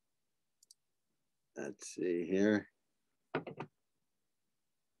 Let's see here.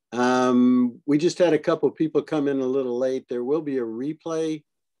 We just had a couple of people come in a little late. There will be a replay,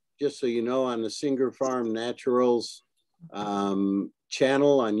 just so you know, on the Singer Farm Naturals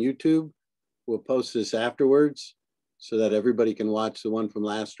channel on YouTube. We'll post this afterwards so that everybody can watch the one from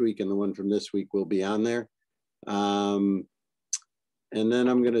last week, and the one from this week will be on there. And then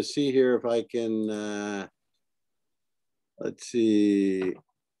I'm going to see here if I can, let's see.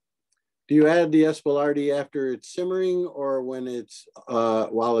 Do you add the Espellardi after it's simmering or when it's,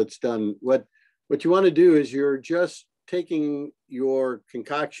 while it's done? What you want to do is you're just taking your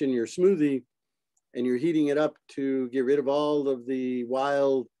concoction, your smoothie, and you're heating it up to get rid of all of the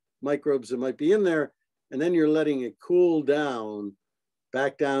wild microbes that might be in there. And then you're letting it cool down,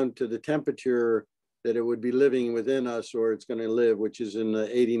 back down to the temperature that it would be living within us, or it's going to live, which is in the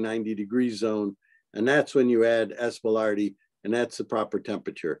 80, 90 degree zone. And that's when you add Espellardi, and that's the proper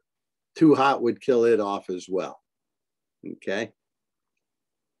temperature. Too hot would kill it off as well. Okay.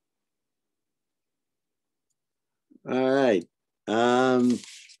 All right.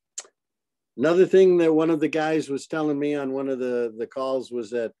 Another thing that one of the guys was telling me on one of the calls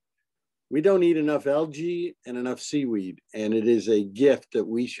was that we don't eat enough algae and enough seaweed, and it is a gift that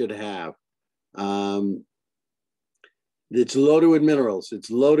we should have. It's loaded with minerals. It's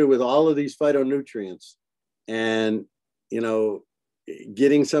loaded with all of these phytonutrients, and, you know,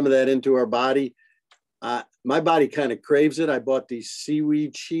 getting some of that into our body, my body kind of craves it. I bought these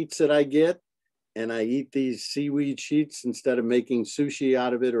seaweed sheets that I get, and I eat these seaweed sheets instead of making sushi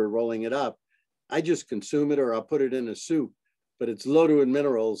out of it or rolling it up. I just consume it, or I'll put it in a soup, but it's loaded with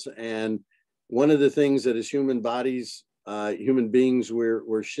minerals. And one of the things that as human bodies, human beings,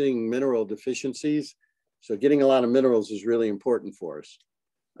 we're seeing mineral deficiencies. So getting a lot of minerals is really important for us.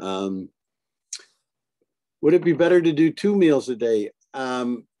 Would it be better to do 2 meals a day?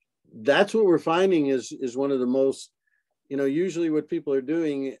 That's what we're finding is one of the most, you know, usually what people are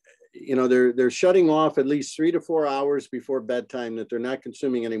doing, you know, they're shutting off at least 3 to 4 hours before bedtime, that they're not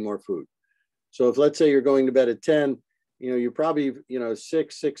consuming any more food. So if, let's say, you're going to bed at 10, you know, you're probably, you know,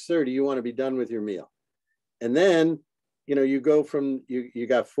 6:30, you want to be done with your meal. And then, you know, you go from, you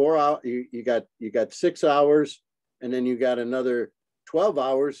got 4 hours, you got 6 hours, and then you got another 12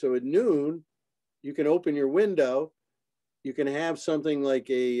 hours. So at noon, you can open your window. You can have something like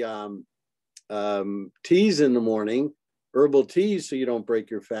a teas in the morning, herbal teas, so you don't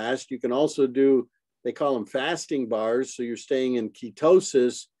break your fast. You can also do, they call them fasting bars. So you're staying in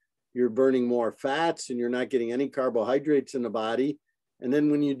ketosis, you're burning more fats, and you're not getting any carbohydrates in the body. And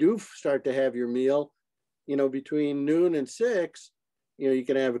then when you do start to have your meal, you know, between noon and 6, you know, you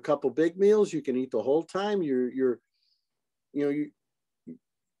can have a couple big meals. You can eat the whole time.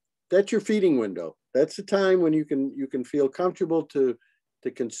 That's your feeding window. That's the time when you can feel comfortable to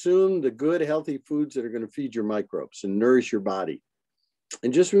consume the good, healthy foods that are going to feed your microbes and nourish your body.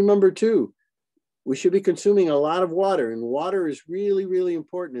 And just remember too, we should be consuming a lot of water, and water is really, really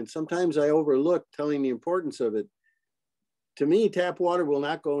important. And sometimes I overlook telling the importance of it. to me, tap water will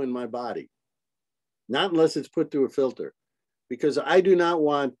not go in my body, not unless it's put through a filter, because I do not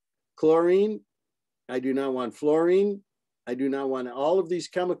want chlorine. I do not want fluorine. I do not want all of these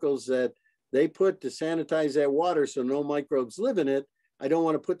chemicals that they put to sanitize that water so no microbes live in it. I don't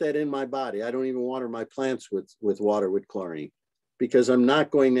want to put that in my body. I don't even water my plants with water with chlorine, because I'm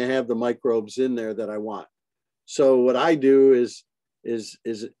not going to have the microbes in there that I want. So what I do is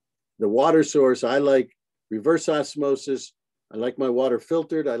the water source. I like reverse osmosis. I like my water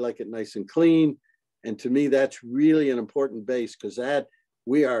filtered. I like it nice and clean. And to me, that's really an important base, because that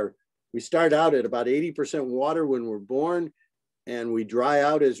we start out at about 80% water when we're born, and we dry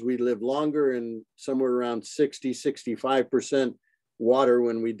out as we live longer, and somewhere around 60-65% water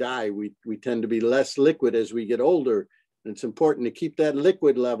when we die. We tend to be less liquid as we get older, and it's important to keep that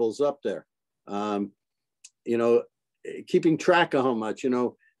liquid levels up there. You know, keeping track of how much,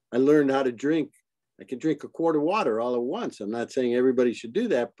 I learned how to drink. I can drink a quart of water all at once. I'm not saying everybody should do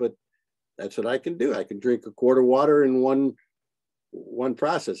that, but that's what I can do. I can drink a quart of water in one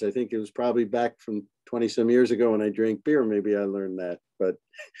process. I think it was probably back from 20 some years ago when I drank beer. Maybe I learned that, but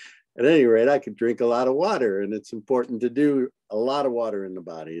at any rate, I could drink a lot of water, and it's important to do a lot of water in the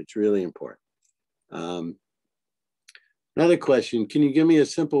body. It's really important. Another question, can you give me a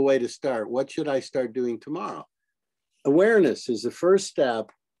simple way to start? What should I start doing tomorrow? Awareness is the first step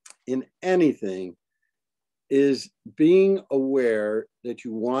in anything, is being aware that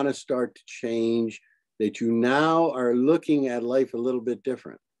you want to start to change, that you now are looking at life a little bit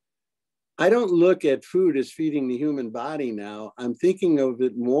different. I don't look at food as feeding the human body now. I'm thinking of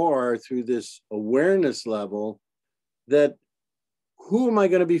it more through this awareness level that who am I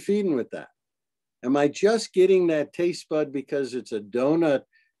going to be feeding with that? Am I just getting that taste bud because it's a donut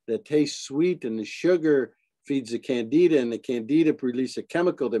that tastes sweet and the sugar feeds the candida, and the candida releases a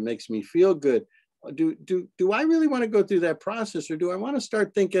chemical that makes me feel good? Do I really want to go through that process, or do I want to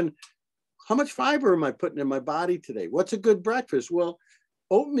start thinking, how much fiber am I putting in my body today? What's a good breakfast? Well,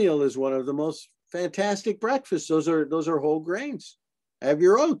 oatmeal is one of the most fantastic breakfasts. Those are whole grains. Have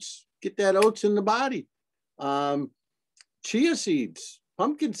your oats. Get that oats in the body. Chia seeds,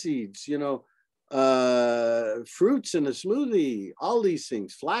 pumpkin seeds, fruits in a smoothie, all these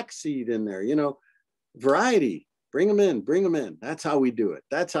things, flaxseed in there, variety, bring them in. That's how we do it.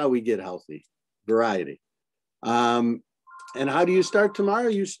 That's how we get healthy, variety. And how do you start tomorrow?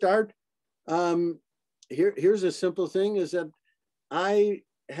 You start, here's a simple thing, is that I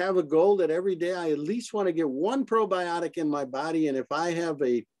have a goal that every day I at least want to get one probiotic in my body. And if I have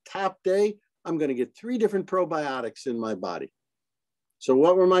a top day, I'm going to get 3 different probiotics in my body. So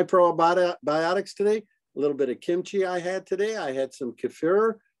what were my probiotics today? A little bit of kimchi I had today. I had some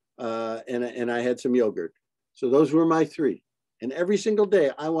kefir and I had some yogurt. So those were my 3. And every single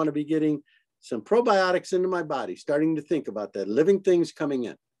day I want to be getting some probiotics into my body, starting to think about that, living things coming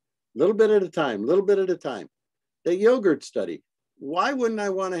in, a little bit at a time, That yogurt study. Why wouldn't I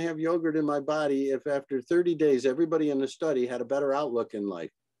want to have yogurt in my body if after 30 days, everybody in the study had a better outlook in life?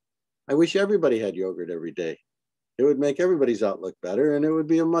 I wish everybody had yogurt every day. It would make everybody's outlook better, and it would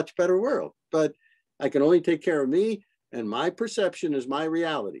be a much better world. But I can only take care of me, and my perception is my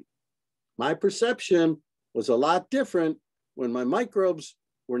reality. My perception was a lot different when my microbes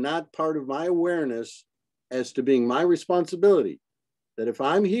were not part of my awareness as to being my responsibility. That if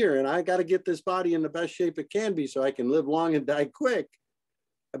I'm here and I got to get this body in the best shape it can be so I can live long and die quick,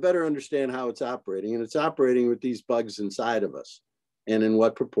 I better understand how it's operating. And it's operating with these bugs inside of us, and in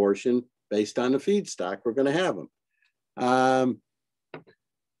what proportion based on the feedstock we're going to have them.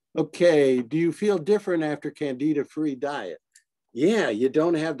 Okay, do you feel different after candida-free diet? Yeah, you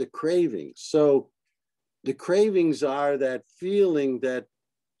don't have the cravings. So the cravings are that feeling that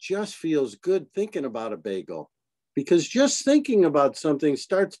just feels good thinking about a bagel, because just thinking about something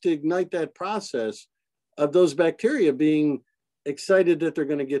starts to ignite that process of those bacteria being excited that they're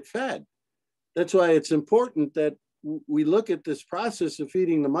going to get fed. That's why it's important that we look at this process of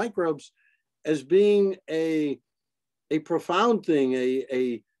feeding the microbes as being a profound thing,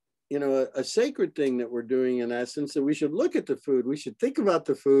 a sacred thing that we're doing, in essence, that we should look at the food. We should think about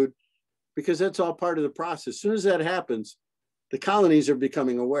the food, because that's all part of the process. As soon as that happens, the colonies are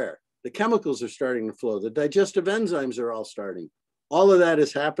becoming aware. The chemicals are starting to flow. The digestive enzymes are all starting. All of that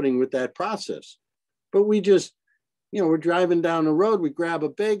is happening with that process. But we just, we're driving down the road, we grab a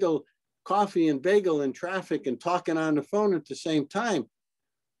bagel, coffee and bagel in traffic, and talking on the phone at the same time.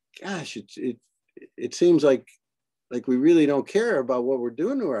 Gosh, it seems like we really don't care about what we're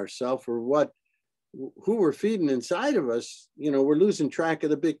doing to ourselves, or who we're feeding inside of us. We're losing track of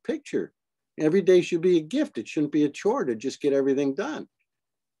the big picture. Every day should be a gift. It shouldn't be a chore to just get everything done.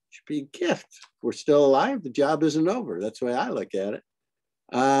 should be a gift. If we're still alive, the job isn't over. That's the way I look at it.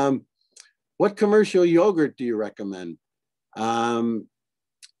 What commercial yogurt do you recommend?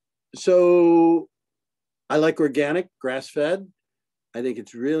 So I like organic, grass-fed. I think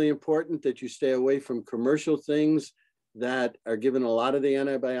it's really important that you stay away from commercial things that are given a lot of the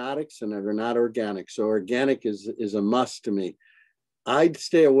antibiotics and that are not organic. So organic is a must to me. I'd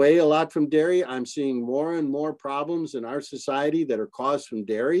stay away a lot from dairy. I'm seeing more and more problems in our society that are caused from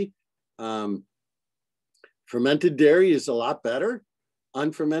dairy. Fermented dairy is a lot better.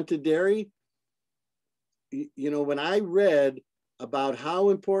 Unfermented dairy, you know, when I read about how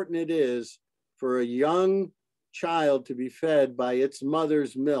important it is for a young child to be fed by its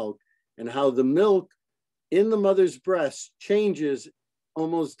mother's milk, and how the milk in the mother's breast changes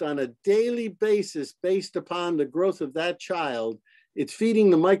almost on a daily basis based upon the growth of that child. It's feeding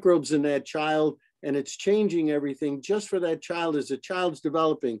the microbes in that child, and it's changing everything just for that child as the child's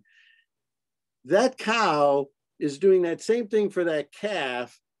developing. That cow is doing that same thing for that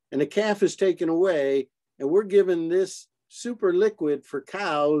calf, and the calf is taken away, and we're given this super liquid for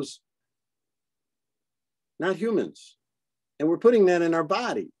cows, not humans. And we're putting that in our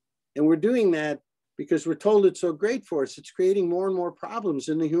body. And we're doing that because we're told it's so great for us. It's creating more and more problems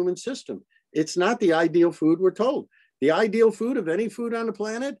in the human system. It's not the ideal food, we're told. The ideal food of any food on the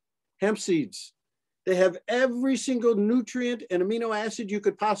planet, hemp seeds. They have every single nutrient and amino acid you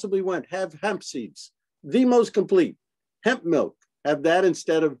could possibly want. Have hemp seeds, the most complete. Hemp milk, have that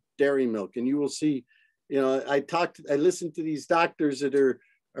instead of dairy milk. And you will see, you know, I listened to these doctors that are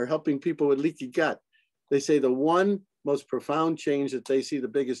helping people with leaky gut. They say the one most profound change that they see the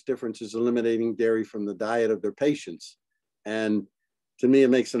biggest difference is eliminating dairy from the diet of their patients. And to me, it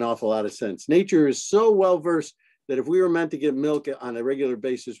makes an awful lot of sense. Nature is so well versed that if we were meant to get milk on a regular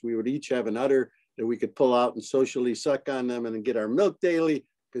basis, we would each have an udder that we could pull out and socially suck on them and then get our milk daily,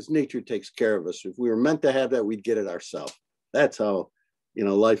 because nature takes care of us. If we were meant to have that, we'd get it ourselves. That's how, you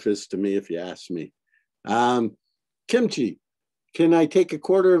know, life is to me, if you ask me. Kimchi, can I take a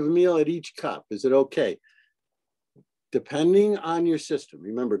quarter of a meal at each cup? Is it okay? Depending on your system.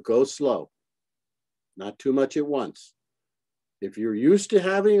 Remember, go slow, not too much at once. If you're used to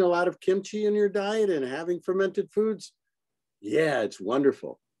having a lot of kimchi in your diet and having fermented foods, yeah, it's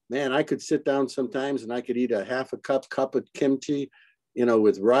wonderful. Man, I could sit down sometimes and I could eat a half a cup of kimchi, you know,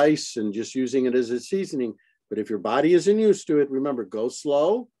 with rice and just using it as a seasoning. But if your body isn't used to it, remember, go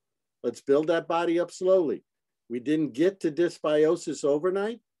slow. Let's build that body up slowly. We didn't get to dysbiosis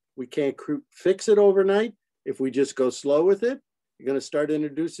overnight. We can't fix it overnight. If we just go slow with it, you're going to start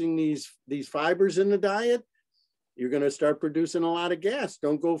introducing these fibers in the diet. You're going to start producing a lot of gas.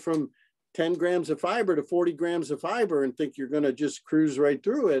 Don't go from 10 grams of fiber to 40 grams of fiber and think you're going to just cruise right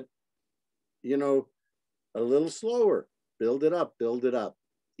through it. You know, a little slower. Build it up, build it up.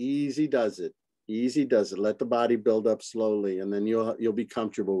 Easy does it. Easy does it. Let the body build up slowly, and then you'll be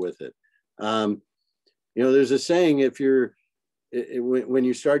comfortable with it. You know, there's a saying, when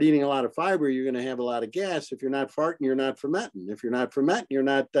you start eating a lot of fiber, you're going to have a lot of gas. If you're not farting, you're not fermenting. If you're not fermenting, you're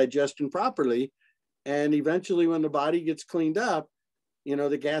not digesting properly. And eventually when the body gets cleaned up, you know,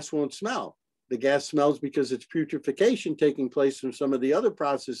 the gas won't smell. The gas smells because it's putrefaction taking place from some of the other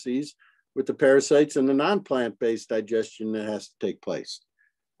processes with the parasites and the non-plant-based digestion that has to take place.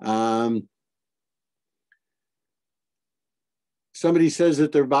 Somebody says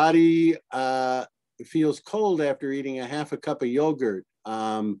that their body feels cold after eating a half a cup of yogurt.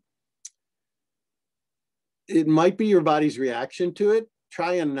 It might be your body's reaction to it.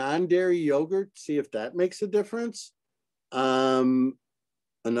 Try a non-dairy yogurt, see if that makes a difference. Another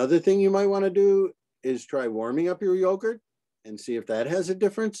thing you might want to do is try warming up your yogurt and see if that has a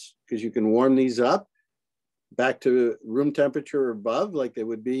difference, because you can warm these up back to room temperature or above, like they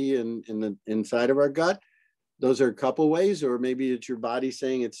would be in the inside of our gut. Those are a couple ways, or maybe it's your body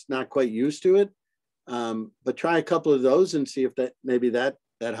saying it's not quite used to it. But try a couple of those and see if that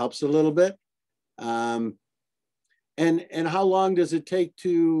helps a little bit. And how long does it take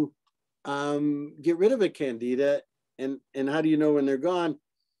to get rid of a candida? And how do you know when they're gone?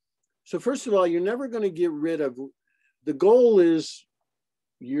 So first of all, you're never going to get rid of. The goal is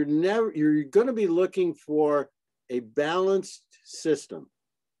you're going to be looking for a balanced system.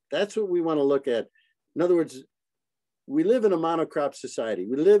 That's what we want to look at. In other words, we live in a monocrop society.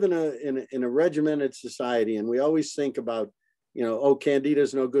 We live in a regimented society, and we always think about, you know, oh, candida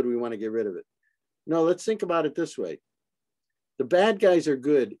is no good, we want to get rid of it. No, let's think about it this way. The bad guys are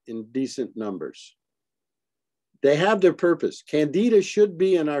good in decent numbers. They have their purpose. Candida should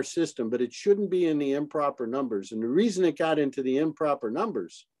be in our system, but it shouldn't be in the improper numbers. And the reason it got into the improper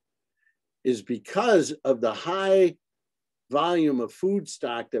numbers is because of the high volume of food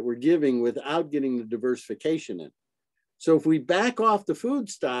stock that we're giving without getting the diversification in. So if we back off the food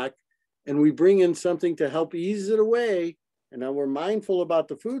stock and we bring in something to help ease it away, and now we're mindful about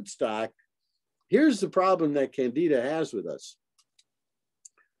the food stock, here's the problem that Candida has with us.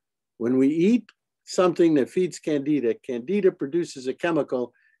 When we eat something that feeds Candida, Candida produces a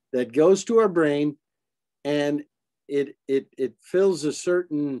chemical that goes to our brain, and it fills a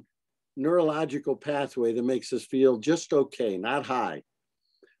certain neurological pathway that makes us feel just okay, not high.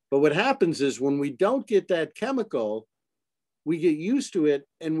 But what happens is when we don't get that chemical, we get used to it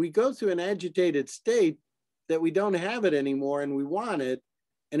and we go through an agitated state that we don't have it anymore and we want it.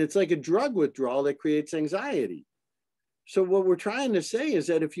 And it's like a drug withdrawal that creates anxiety. So what we're trying to say is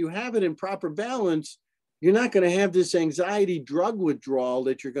that if you have it in proper balance, you're not going to have this anxiety drug withdrawal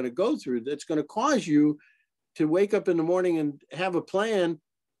that you're going to go through that's going to cause you to wake up in the morning and have a plan.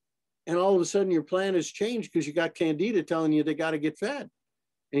 And all of a sudden your plan has changed because you got Candida telling you they got to get fed.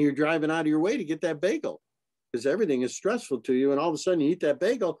 And you're driving out of your way to get that bagel because everything is stressful to you. And all of a sudden you eat that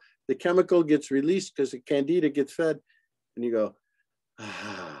bagel, the chemical gets released because the Candida gets fed. And you go,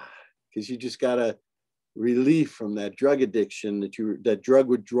 because you just got a relief from that drug addiction that drug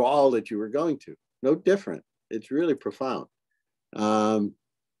withdrawal that you were going to. No different. It's really profound. Yeah,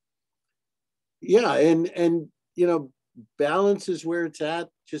 and you know, balance is where it's at.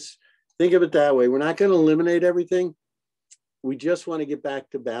 Just think of it that way. We're not going to eliminate everything. We just want to get back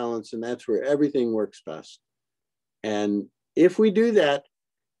to balance, and that's where everything works best. And if we do that,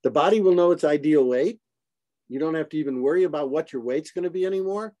 the body will know its ideal weight. You don't have to even worry about what your weight's going to be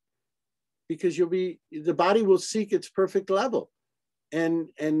anymore, because the body will seek its perfect level.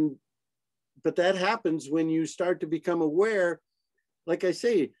 But that happens when you start to become aware. Like I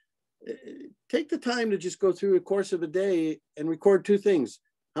say, take the time to just go through the course of a day and record two things.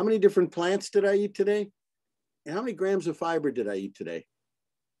 How many different plants did I eat today? And how many grams of fiber did I eat today?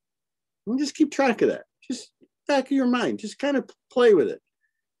 And just keep track of that. Just back of your mind, just kind of play with it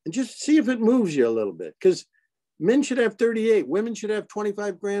and just see if it moves you a little bit, because men should have 38, women should have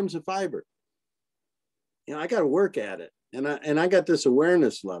 25 grams of fiber. You know, I got to work at it. And I got this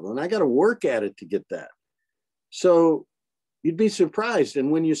awareness level and I got to work at it to get that. So you'd be surprised.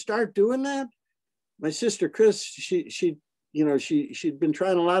 And when you start doing that, my sister, Chris, she'd been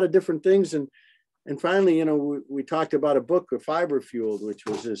trying a lot of different things. And finally, you know, we talked about a book of Fiber Fueled, which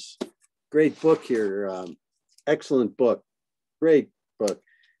was this great book here. Excellent book, great book.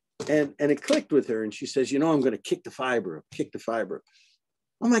 And it clicked with her. And she says, you know, I'm going to kick the fiber.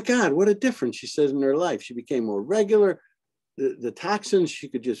 Oh my God, what a difference, she says, in her life. She became more regular. The toxins she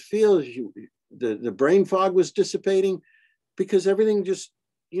could just feel, the brain fog was dissipating because everything just,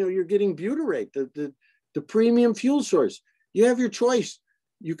 you know, you're getting butyrate, the premium fuel source. You have your choice.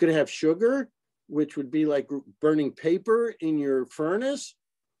 You could have sugar, which would be like burning paper in your furnace,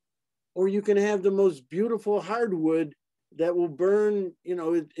 or you can have the most beautiful hardwood that will burn, you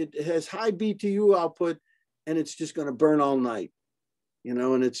know, it has high BTU output and it's just going to burn all night, you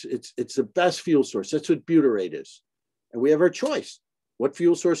know, and it's the best fuel source. That's what butyrate is. And we have our choice. What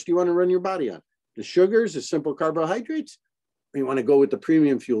fuel source do you want to run your body on? The sugars, the simple carbohydrates, or you want to go with the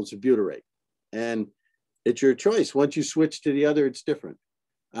premium fuels of butyrate? And it's your choice. Once you switch to the other, it's different.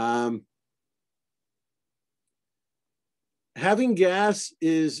 Having gas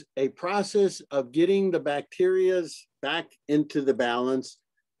is a process of getting the bacteria back into the balance.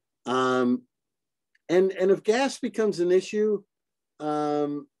 And if gas becomes an issue,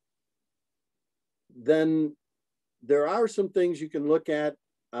 then there are some things you can look at.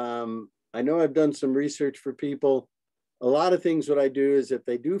 I know I've done some research for people. A lot of things what I do is if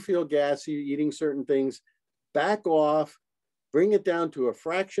they do feel gassy eating certain things, back off, bring it down to a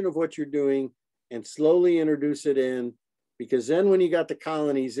fraction of what you're doing and slowly introduce it in, because then when you got the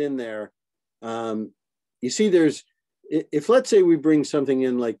colonies in there, you see if let's say we bring something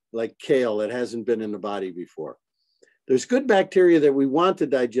in like kale that hasn't been in the body before, there's good bacteria that we want to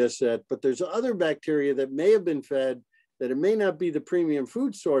digest that, but there's other bacteria that may have been fed that it may not be the premium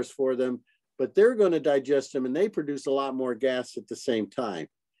food source for them, but they're going to digest them and they produce a lot more gas at the same time.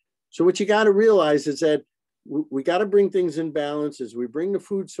 So what you got to realize is that we got to bring things in balance. As we bring the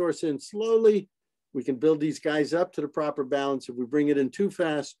food source in slowly, we can build these guys up to the proper balance. If we bring it in too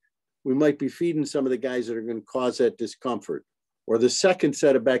fast, we might be feeding some of the guys that are going to cause that discomfort, or the second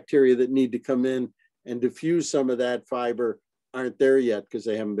set of bacteria that need to come in and diffuse some of that fiber aren't there yet because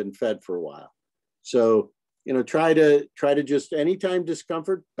they haven't been fed for a while. So, you know, try to just anytime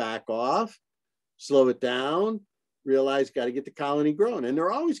discomfort, back off, slow it down, realize got to get the colony growing. And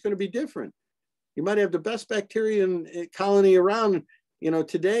they're always going to be different. You might have the best bacteria colony around, you know,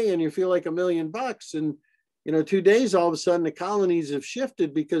 today, and you feel like $1 million, and you know, 2 days, all of a sudden the colonies have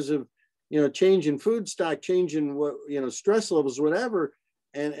shifted because of, you know, change in food stock, change in what, you know, stress levels, whatever,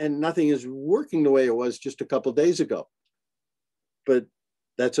 and nothing is working the way it was just a couple of days ago. But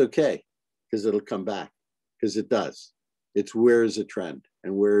that's okay, because it'll come back, because it does. It's where is the trend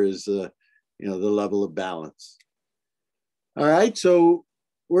and where is the, you know, the level of balance. All right, so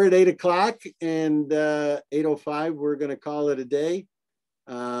we're at 8 o'clock and 8:05, we're going to call it a day.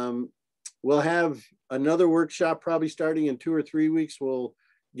 We'll have another workshop probably starting in 2 or 3 weeks. We'll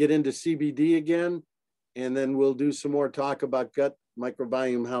get into CBD again, and then we'll do some more talk about gut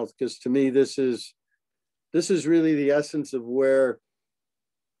microbiome health, because to me, this is really the essence of where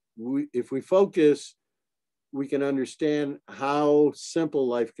if we focus, we can understand how simple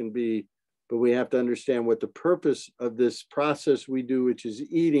life can be, but we have to understand what the purpose of this process we do, which is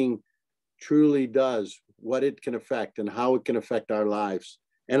eating, truly does, what it can affect and how it can affect our lives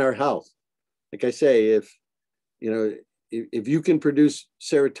and our health. Like I say, if you can produce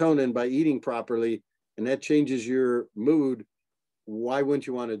serotonin by eating properly and that changes your mood, why wouldn't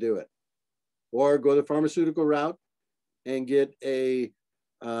you want to do it? Or go the pharmaceutical route and get a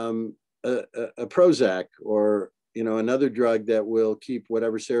Prozac, or, you know, another drug that will keep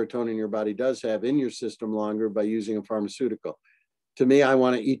whatever serotonin your body does have in your system longer by using a pharmaceutical. To me, I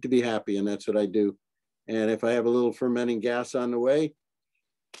want to eat to be happy, and that's what I do. And if I have a little fermenting gas on the way,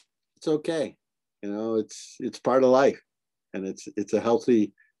 it's okay. You know, it's part of life, and it's a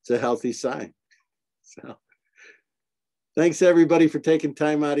healthy sign. So thanks everybody for taking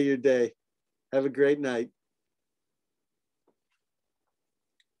time out of your day. Have a great night.